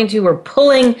keep talking to you. We're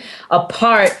pulling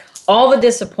apart all the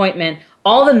disappointment,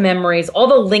 all the memories, all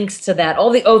the links to that, all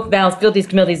the oath, vows, fealties,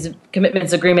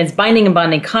 commitments, agreements, binding and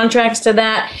bonding contracts to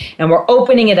that, and we're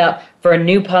opening it up for a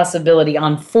new possibility.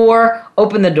 On 4,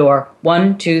 open the door.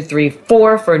 1, 2, 3,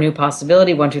 4 for a new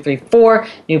possibility. 1, 2, 3, 4,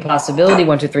 new possibility.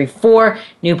 1, 2, 3, 4,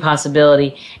 new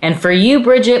possibility. And for you,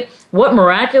 Bridget, what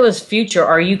miraculous future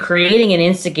are you creating and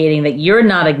instigating that you're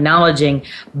not acknowledging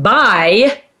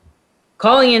by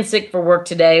calling in sick for work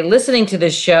today, listening to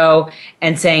this show,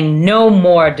 and saying no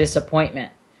more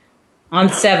disappointment? On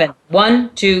 7,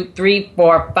 1, 2, 3,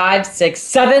 4, 5, 6,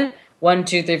 7. 1,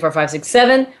 2, 3, 4, 5, 6,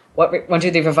 7. 1,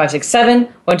 2, 3, 4, 5, 6,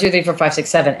 7. 1, 2, 3, 4, 5, 6,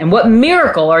 7. And what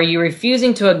miracle are you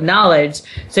refusing to acknowledge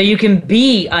so you can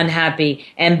be unhappy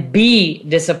and be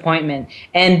disappointment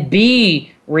and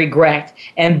be regret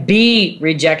and be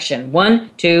rejection?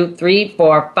 1, 2, 3,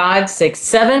 4, 5, 6,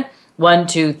 7. 1,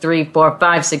 2, 3, 4,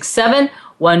 5, 6, 7.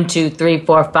 1, 2, 3,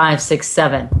 4, 5, 6,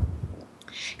 7.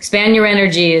 Expand your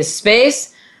energy is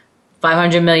space.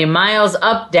 500 million miles.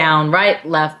 Up, down, right,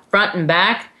 left, front, and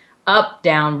back. Up,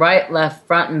 down, right, left,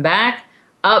 front, and back.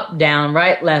 Up, down,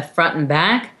 right, left, front, and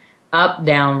back. Up,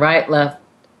 down, right, left,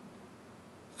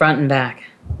 front, and back.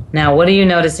 Now, what are you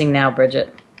noticing now,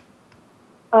 Bridget?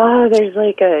 Oh, there's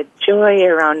like a joy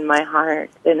around my heart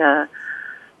and a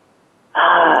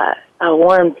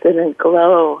warmth and a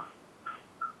glow.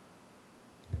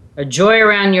 A joy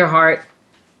around your heart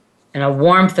and a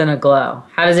warmth and a glow.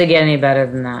 How does it get any better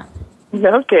than that?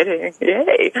 No kidding.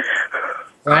 Yay.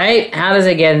 Right? How does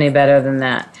it get any better than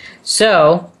that?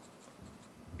 So,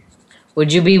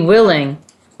 would you be willing,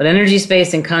 with energy,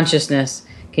 space, and consciousness,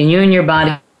 can you and your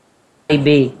body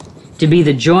be, to be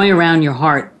the joy around your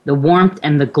heart, the warmth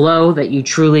and the glow that you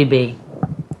truly be?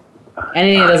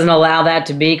 Anything that doesn't allow that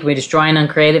to be, can we destroy and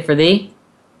uncreate it for thee?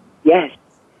 Yes.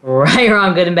 Right or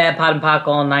wrong, good and bad, pot and pock,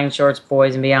 all 9 shorts,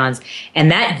 boys and beyonds.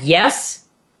 And that yes,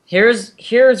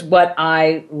 here's what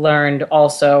I learned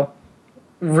also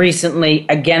recently,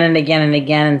 again and again and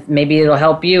again, and maybe it'll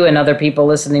help you and other people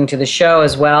listening to the show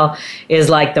as well,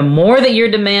 is like the more that your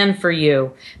demand for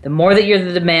you, the more that you're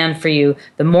the demand for you,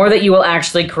 the more that you will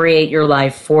actually create your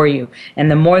life for you. And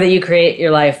the more that you create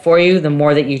your life for you, the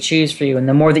more that you choose for you. And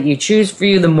the more that you choose for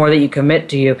you, the more that you commit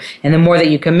to you. And the more that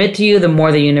you commit to you, the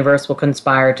more the universe will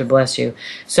conspire to bless you.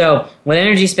 So what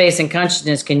energy, space, and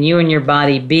consciousness can you and your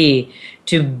body be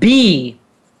to be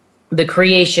the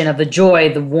creation of the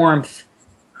joy, the warmth,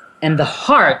 and the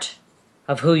heart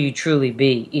of who you truly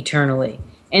be eternally.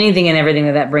 Anything and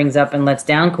everything that brings up and lets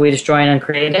down, can we destroy and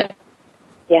uncreate it?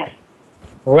 Yes.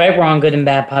 Right, wrong, good and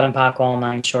bad, pot and pock, all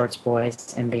 9 shorts,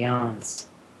 boys, and beyonds.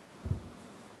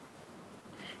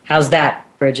 How's that,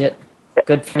 Bridget?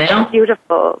 Good for now?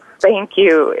 Beautiful. Thank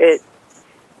you.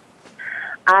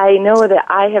 I know that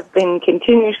I have been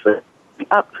continuously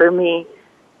up for me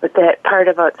with that part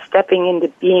about stepping into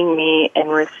being me and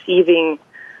receiving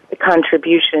the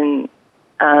contribution,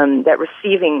 that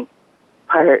receiving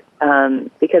part,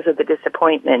 because of the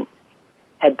disappointment,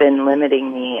 had been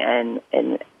limiting me. And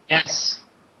Yes.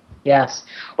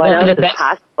 What else is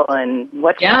possible? And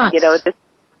this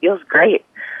feels great.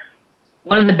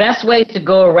 One of the best ways to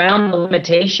go around the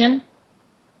limitation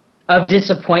of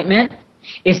disappointment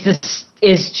is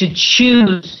to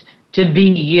choose to be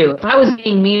you. If I was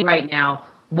being me right now,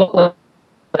 what would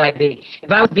I be?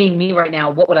 If I was being me right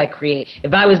now, what would I create?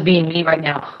 If I was being me right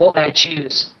now, what would I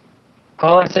choose?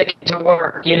 Calling sick to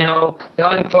work,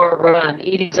 going for a run,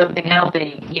 eating something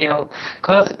healthy,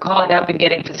 calling up and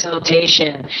getting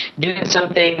facilitation, doing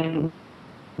something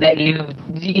that you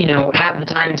have the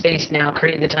time and space now,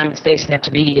 create the time and space now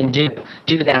to be and do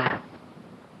that.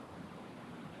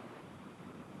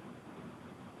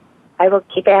 I will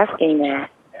keep asking that.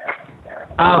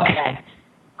 Okay.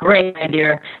 Great, my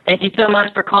dear. Thank you so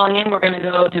much for calling in. We're going to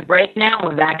go to break now.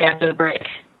 We're back after the break.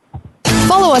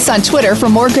 Follow us on Twitter for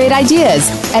more great ideas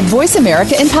at Voice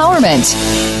America Empowerment.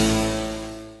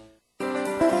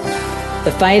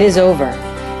 The fight is over.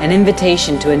 An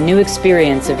invitation to a new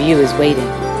experience of you is waiting.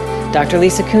 Dr.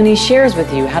 Lisa Cooney shares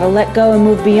with you how to let go and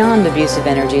move beyond abusive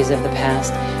energies of the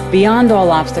past, beyond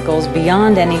all obstacles,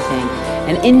 beyond anything,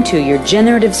 and into your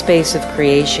generative space of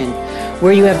creation,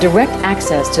 where you have direct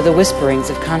access to the whisperings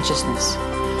of consciousness.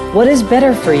 What is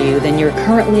better for you than you're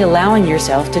currently allowing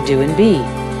yourself to do and be?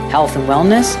 Health and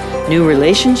wellness, new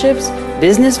relationships,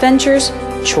 business ventures,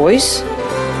 choice?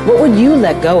 What would you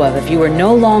let go of if you were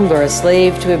no longer a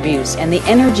slave to abuse and the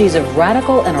energies of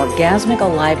radical and orgasmic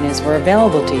aliveness were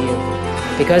available to you?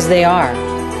 Because they are.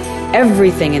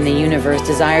 Everything in the universe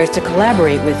desires to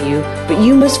collaborate with you, but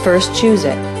you must first choose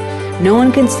it. No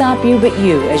one can stop you but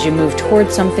you as you move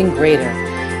towards something greater,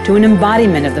 to an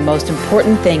embodiment of the most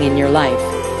important thing in your life,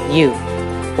 you.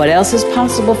 What else is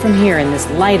possible from here in this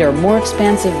lighter, more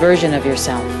expansive version of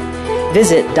yourself?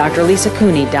 Visit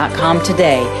drlisacooney.com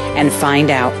today and find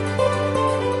out.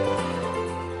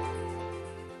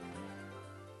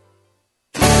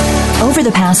 Over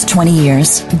the past 20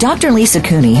 years, Dr. Lisa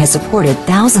Cooney has supported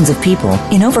thousands of people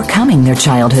in overcoming their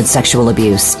childhood sexual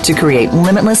abuse to create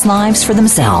limitless lives for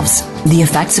themselves. The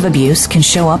effects of abuse can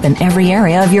show up in every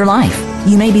area of your life.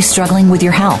 You may be struggling with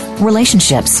your health,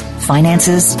 relationships,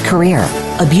 finances, career.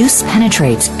 Abuse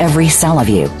penetrates every cell of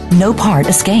you. No part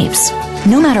escapes.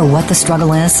 No matter what the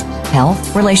struggle is,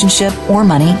 health, relationship, or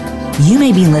money, you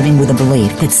may be living with a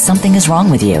belief that something is wrong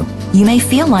with you. You may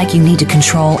feel like you need to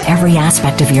control every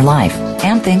aspect of your life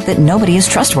and think that nobody is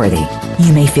trustworthy.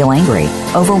 You may feel angry,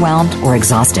 overwhelmed, or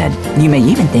exhausted. You may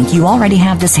even think you already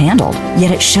have this handled,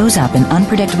 yet it shows up in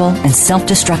unpredictable and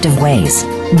self-destructive ways.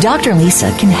 Dr.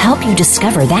 Lisa can help you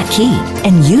discover that key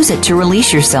and use it to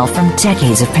release yourself from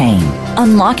decades of pain.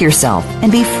 Unlock yourself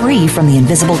and be free from the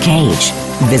invisible cage.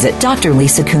 Visit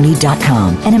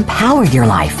drlisacooney.com and empower your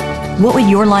life. What would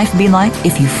your life be like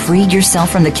if you freed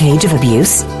yourself from the cage of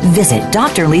abuse? Visit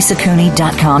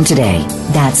drlisacooney.com today.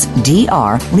 That's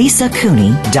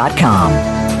drlisacooney.com.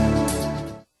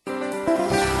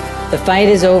 The fight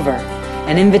is over.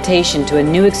 An invitation to a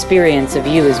new experience of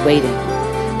you is waiting.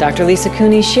 Dr. Lisa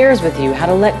Cooney shares with you how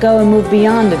to let go and move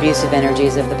beyond abusive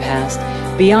energies of the past,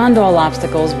 beyond all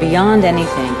obstacles, beyond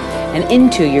anything, and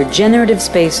into your generative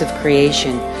space of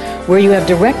creation, where you have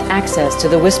direct access to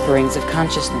the whisperings of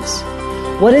consciousness.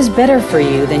 What is better for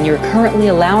you than you're currently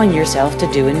allowing yourself to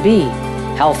do and be?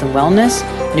 Health and wellness,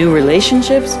 new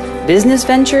relationships, business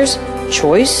ventures,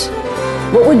 choice?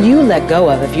 What would you let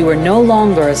go of if you were no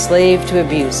longer a slave to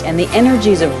abuse and the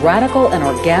energies of radical and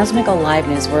orgasmic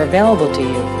aliveness were available to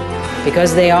you?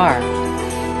 Because they are.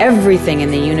 Everything in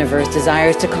the universe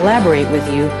desires to collaborate with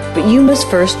you, but you must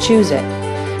first choose it.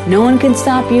 No one can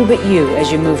stop you but you as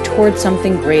you move towards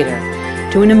something greater,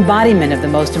 to an embodiment of the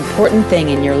most important thing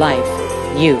in your life,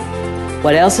 you.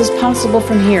 What else is possible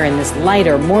from here in this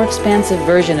lighter, more expansive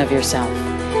version of yourself?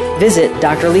 Visit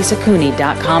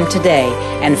drlisacooney.com today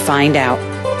and find out.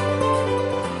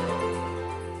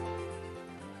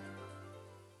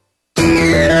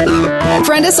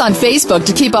 Friend us on Facebook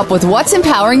to keep up with what's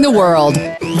empowering the world.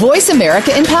 Voice America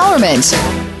Empowerment.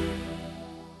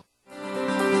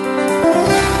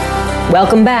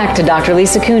 Welcome back to Dr.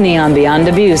 Lisa Cooney on Beyond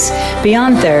Abuse,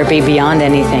 Beyond Therapy, Beyond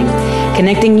Anything.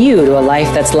 connecting you to a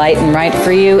life that's light and right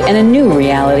for you and a new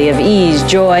reality of ease,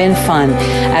 joy, and fun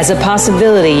as a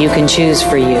possibility you can choose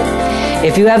for you.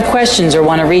 If you have questions or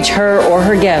want to reach her or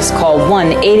her guests, call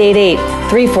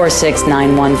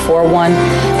 1-888-346-9141.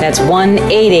 That's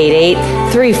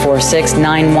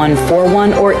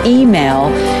 1-888-346-9141 or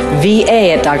email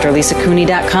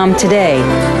va@drlisacooney.com today.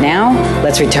 Now,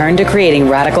 let's return to creating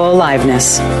radical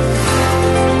aliveness.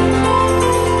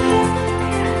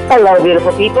 Hello,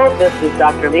 beautiful people. This is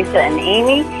Dr. Lisa and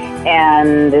Amy,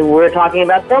 and we're talking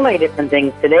about so many different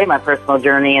things today, my personal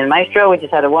journey in Maestro. We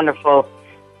just had a wonderful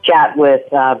chat with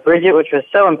Bridget, which was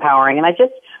so empowering. And I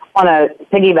just want to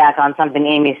piggyback on something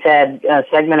Amy said a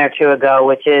segment or two ago,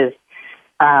 which is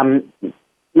the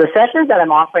sessions that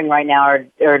I'm offering right now are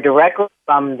directly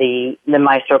from the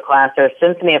Maestro class. They're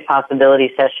Symphony of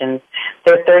Possibility sessions.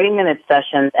 They're 30-minute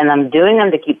sessions, and I'm doing them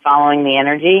to keep following the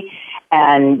energy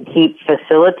and keep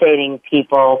facilitating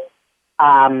people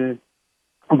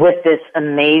with this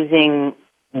amazing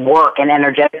work and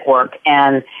energetic work.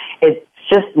 And it's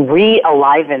just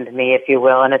re-alivened me, if you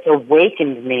will, and it's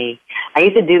awakened me. I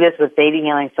used to do this with baby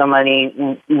healing, so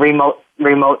many remote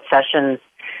sessions.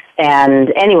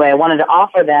 And anyway, I wanted to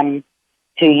offer them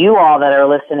to you all that are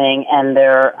listening, and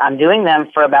I'm doing them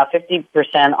for about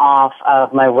 50% off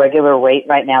of my regular rate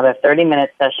right now. They're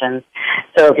 30-minute sessions.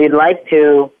 So if you'd like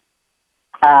to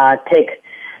take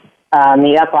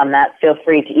me up on that, feel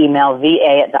free to email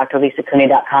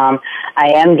va@drlisacooney.com.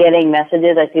 I am getting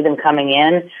messages. I see them coming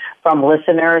in from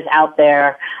listeners out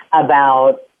there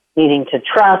about needing to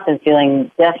trust and feeling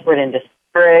desperate and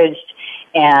discouraged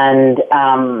and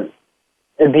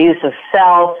abuse of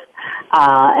self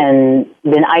and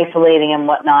been isolating and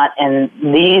whatnot. And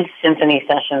these symphony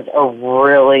sessions are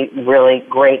really, really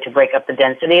great to break up the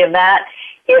density of that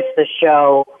if the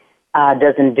show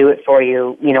doesn't do it for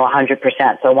you,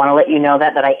 100%. So I want to let you know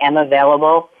that I am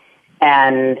available,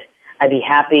 and I'd be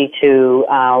happy to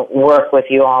work with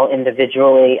you all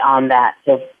individually on that.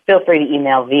 So feel free to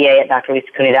email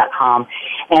va@drlisacooney.com.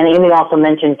 And Amy also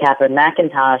mentioned Catherine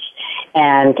McIntosh.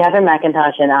 And Catherine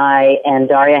McIntosh and I and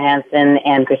Daria Hansen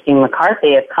and Christine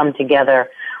McCarthy have come together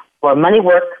for Money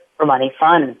Work for Money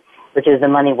Fun, which is the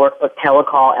Money Workbook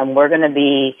Telecall. And we're going to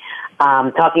be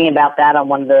talking about that on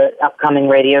one of the upcoming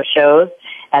radio shows.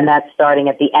 And that's starting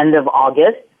at the end of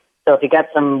August. So if you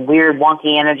got some weird,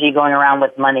 wonky energy going around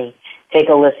with money, take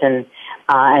a listen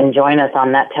and join us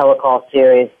on that telecall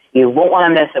series. You won't want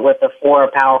to miss it with the 4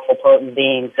 powerful, potent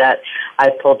beings that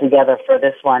I've pulled together for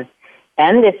this one.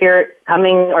 And if you're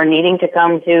coming or needing to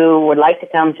would like to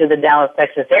come to the Dallas,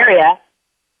 Texas area,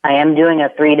 I am doing a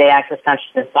 3-day Access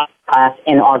Consciousness class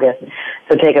in August.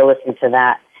 So take a listen to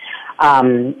that.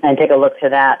 And take a look to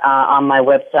that on my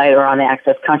website or on the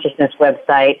Access Consciousness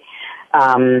website.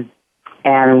 And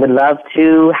would love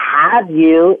to have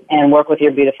you and work with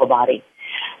your beautiful body.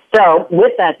 So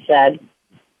with that said,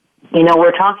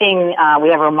 we're talking, we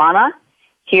have Romana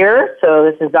here. So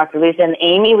this is Dr. Lisa and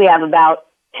Amy. We have about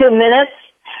 2 minutes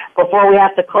before we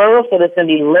have to close. So this is going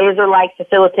to be laser-like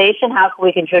facilitation. How can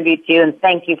we contribute to you? And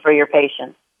thank you for your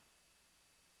patience.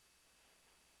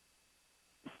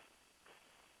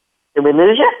 Did we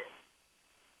lose you?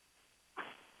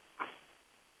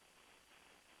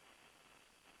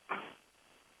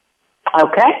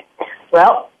 Okay.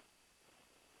 Well,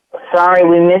 sorry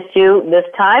we missed you this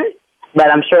time, but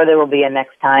I'm sure there will be a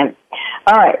next time.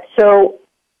 All right. So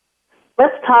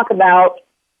let's talk about,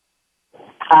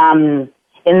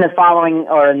 in the following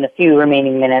or in the few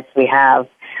remaining minutes we have,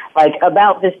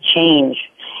 about this change.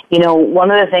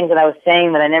 One of the things that I was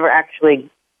saying that I never actually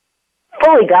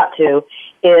fully got to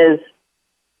is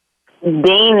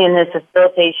being in this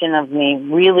facilitation of me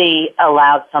really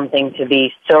allowed something to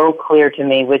be so clear to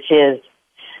me, which is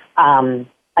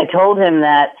I told him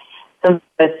that with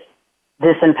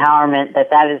this empowerment,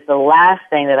 that is the last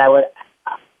thing that I would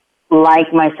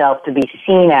like myself to be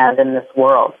seen as in this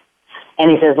world. And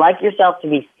he says, like yourself to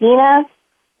be seen as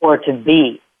or to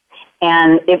be.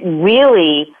 And it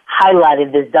really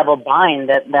highlighted this double bind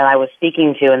that I was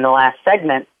speaking to in the last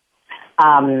segment,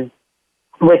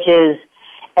 which is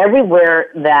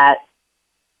everywhere that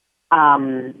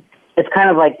it's kind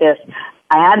of like this.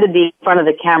 I had to be in front of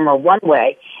the camera one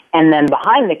way, and then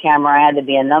behind the camera I had to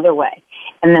be another way.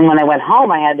 And then when I went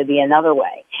home, I had to be another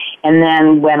way. And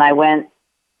then when I went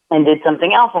and did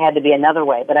something else, I had to be another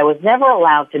way. But I was never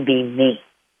allowed to be me.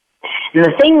 And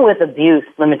the thing with abuse,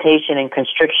 limitation, and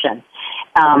constriction,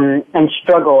 and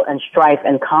struggle, and strife,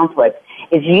 and conflict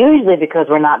is usually because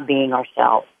we're not being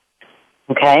ourselves.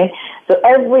 Okay? So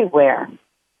everywhere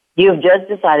you have just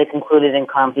decided, concluded, and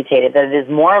computated that it is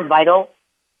more vital,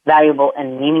 valuable,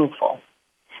 and meaningful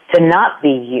to not be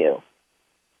you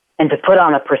and to put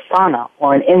on a persona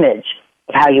or an image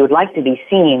of how you would like to be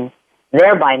seen,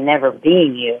 thereby never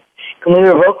being you. Can we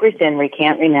revoke, rescind,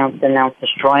 recant, renounce, denounce,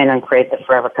 destroy, and uncreate the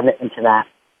forever commitment to that?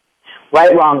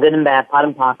 Right, wrong, good and bad, pot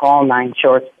and pock, all nine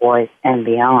shorts, boys, and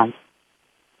beyond.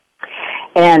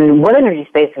 And what energy,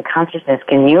 space, and consciousness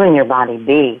can you and your body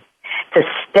be to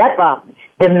step up,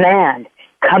 demand,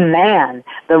 command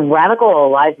the radical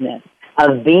aliveness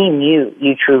of being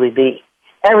you truly be?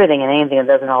 Everything and anything that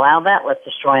doesn't allow that, let's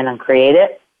destroy and uncreate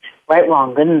it. Right,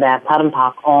 wrong, good and bad, pot and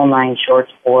pock, all nine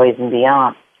shorts, boys, and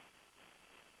beyond.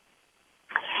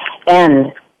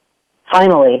 And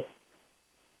finally,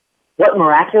 what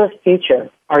miraculous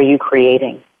future are you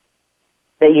creating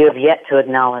that you have yet to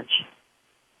acknowledge?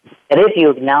 That if you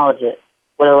acknowledge it,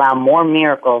 would allow more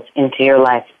miracles into your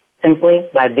life simply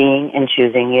by being and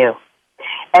choosing you.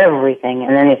 Everything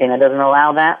and anything that doesn't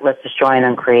allow that, let's destroy and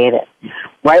uncreate it.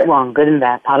 Right, wrong, good and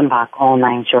bad, pot and pock, all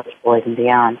nine shorts, boys, and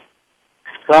beyond.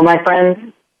 Well, my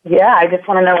friends, I just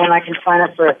want to know when I can sign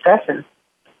up for a session.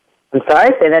 I'm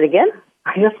sorry, say that again?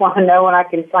 I just want to know when I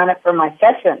can sign up for my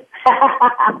session.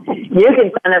 You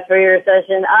can sign up for your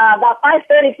session about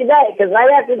 5:30 today, because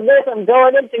right after this, I'm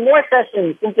going into more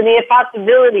sessions, Symphony of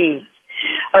Possibilities.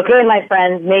 Okay, my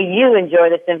friends, may you enjoy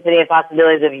the Symphony of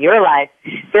Possibilities of your life.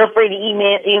 Feel free to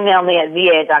email me at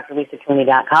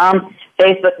va@drlisacooney.com,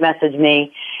 Facebook message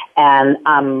me, and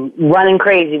I'm running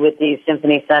crazy with these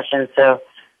symphony sessions, so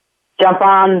jump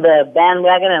on the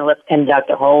bandwagon and let's conduct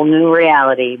a whole new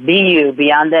reality. Be you,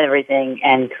 beyond everything,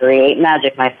 and create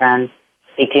magic, my friends.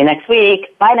 Speak to you next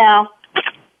week. Bye now.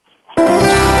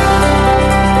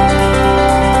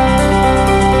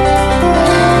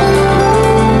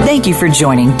 Thank you for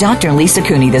joining Dr. Lisa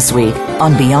Cooney this week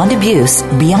on Beyond Abuse,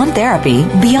 Beyond Therapy,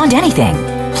 Beyond Anything.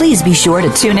 Please be sure to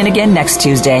tune in again next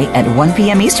Tuesday at 1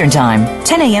 p.m. Eastern Time,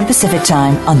 10 a.m. Pacific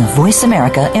Time on the Voice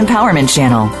America Empowerment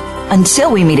Channel.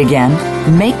 Until we meet again,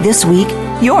 make this week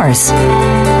yours.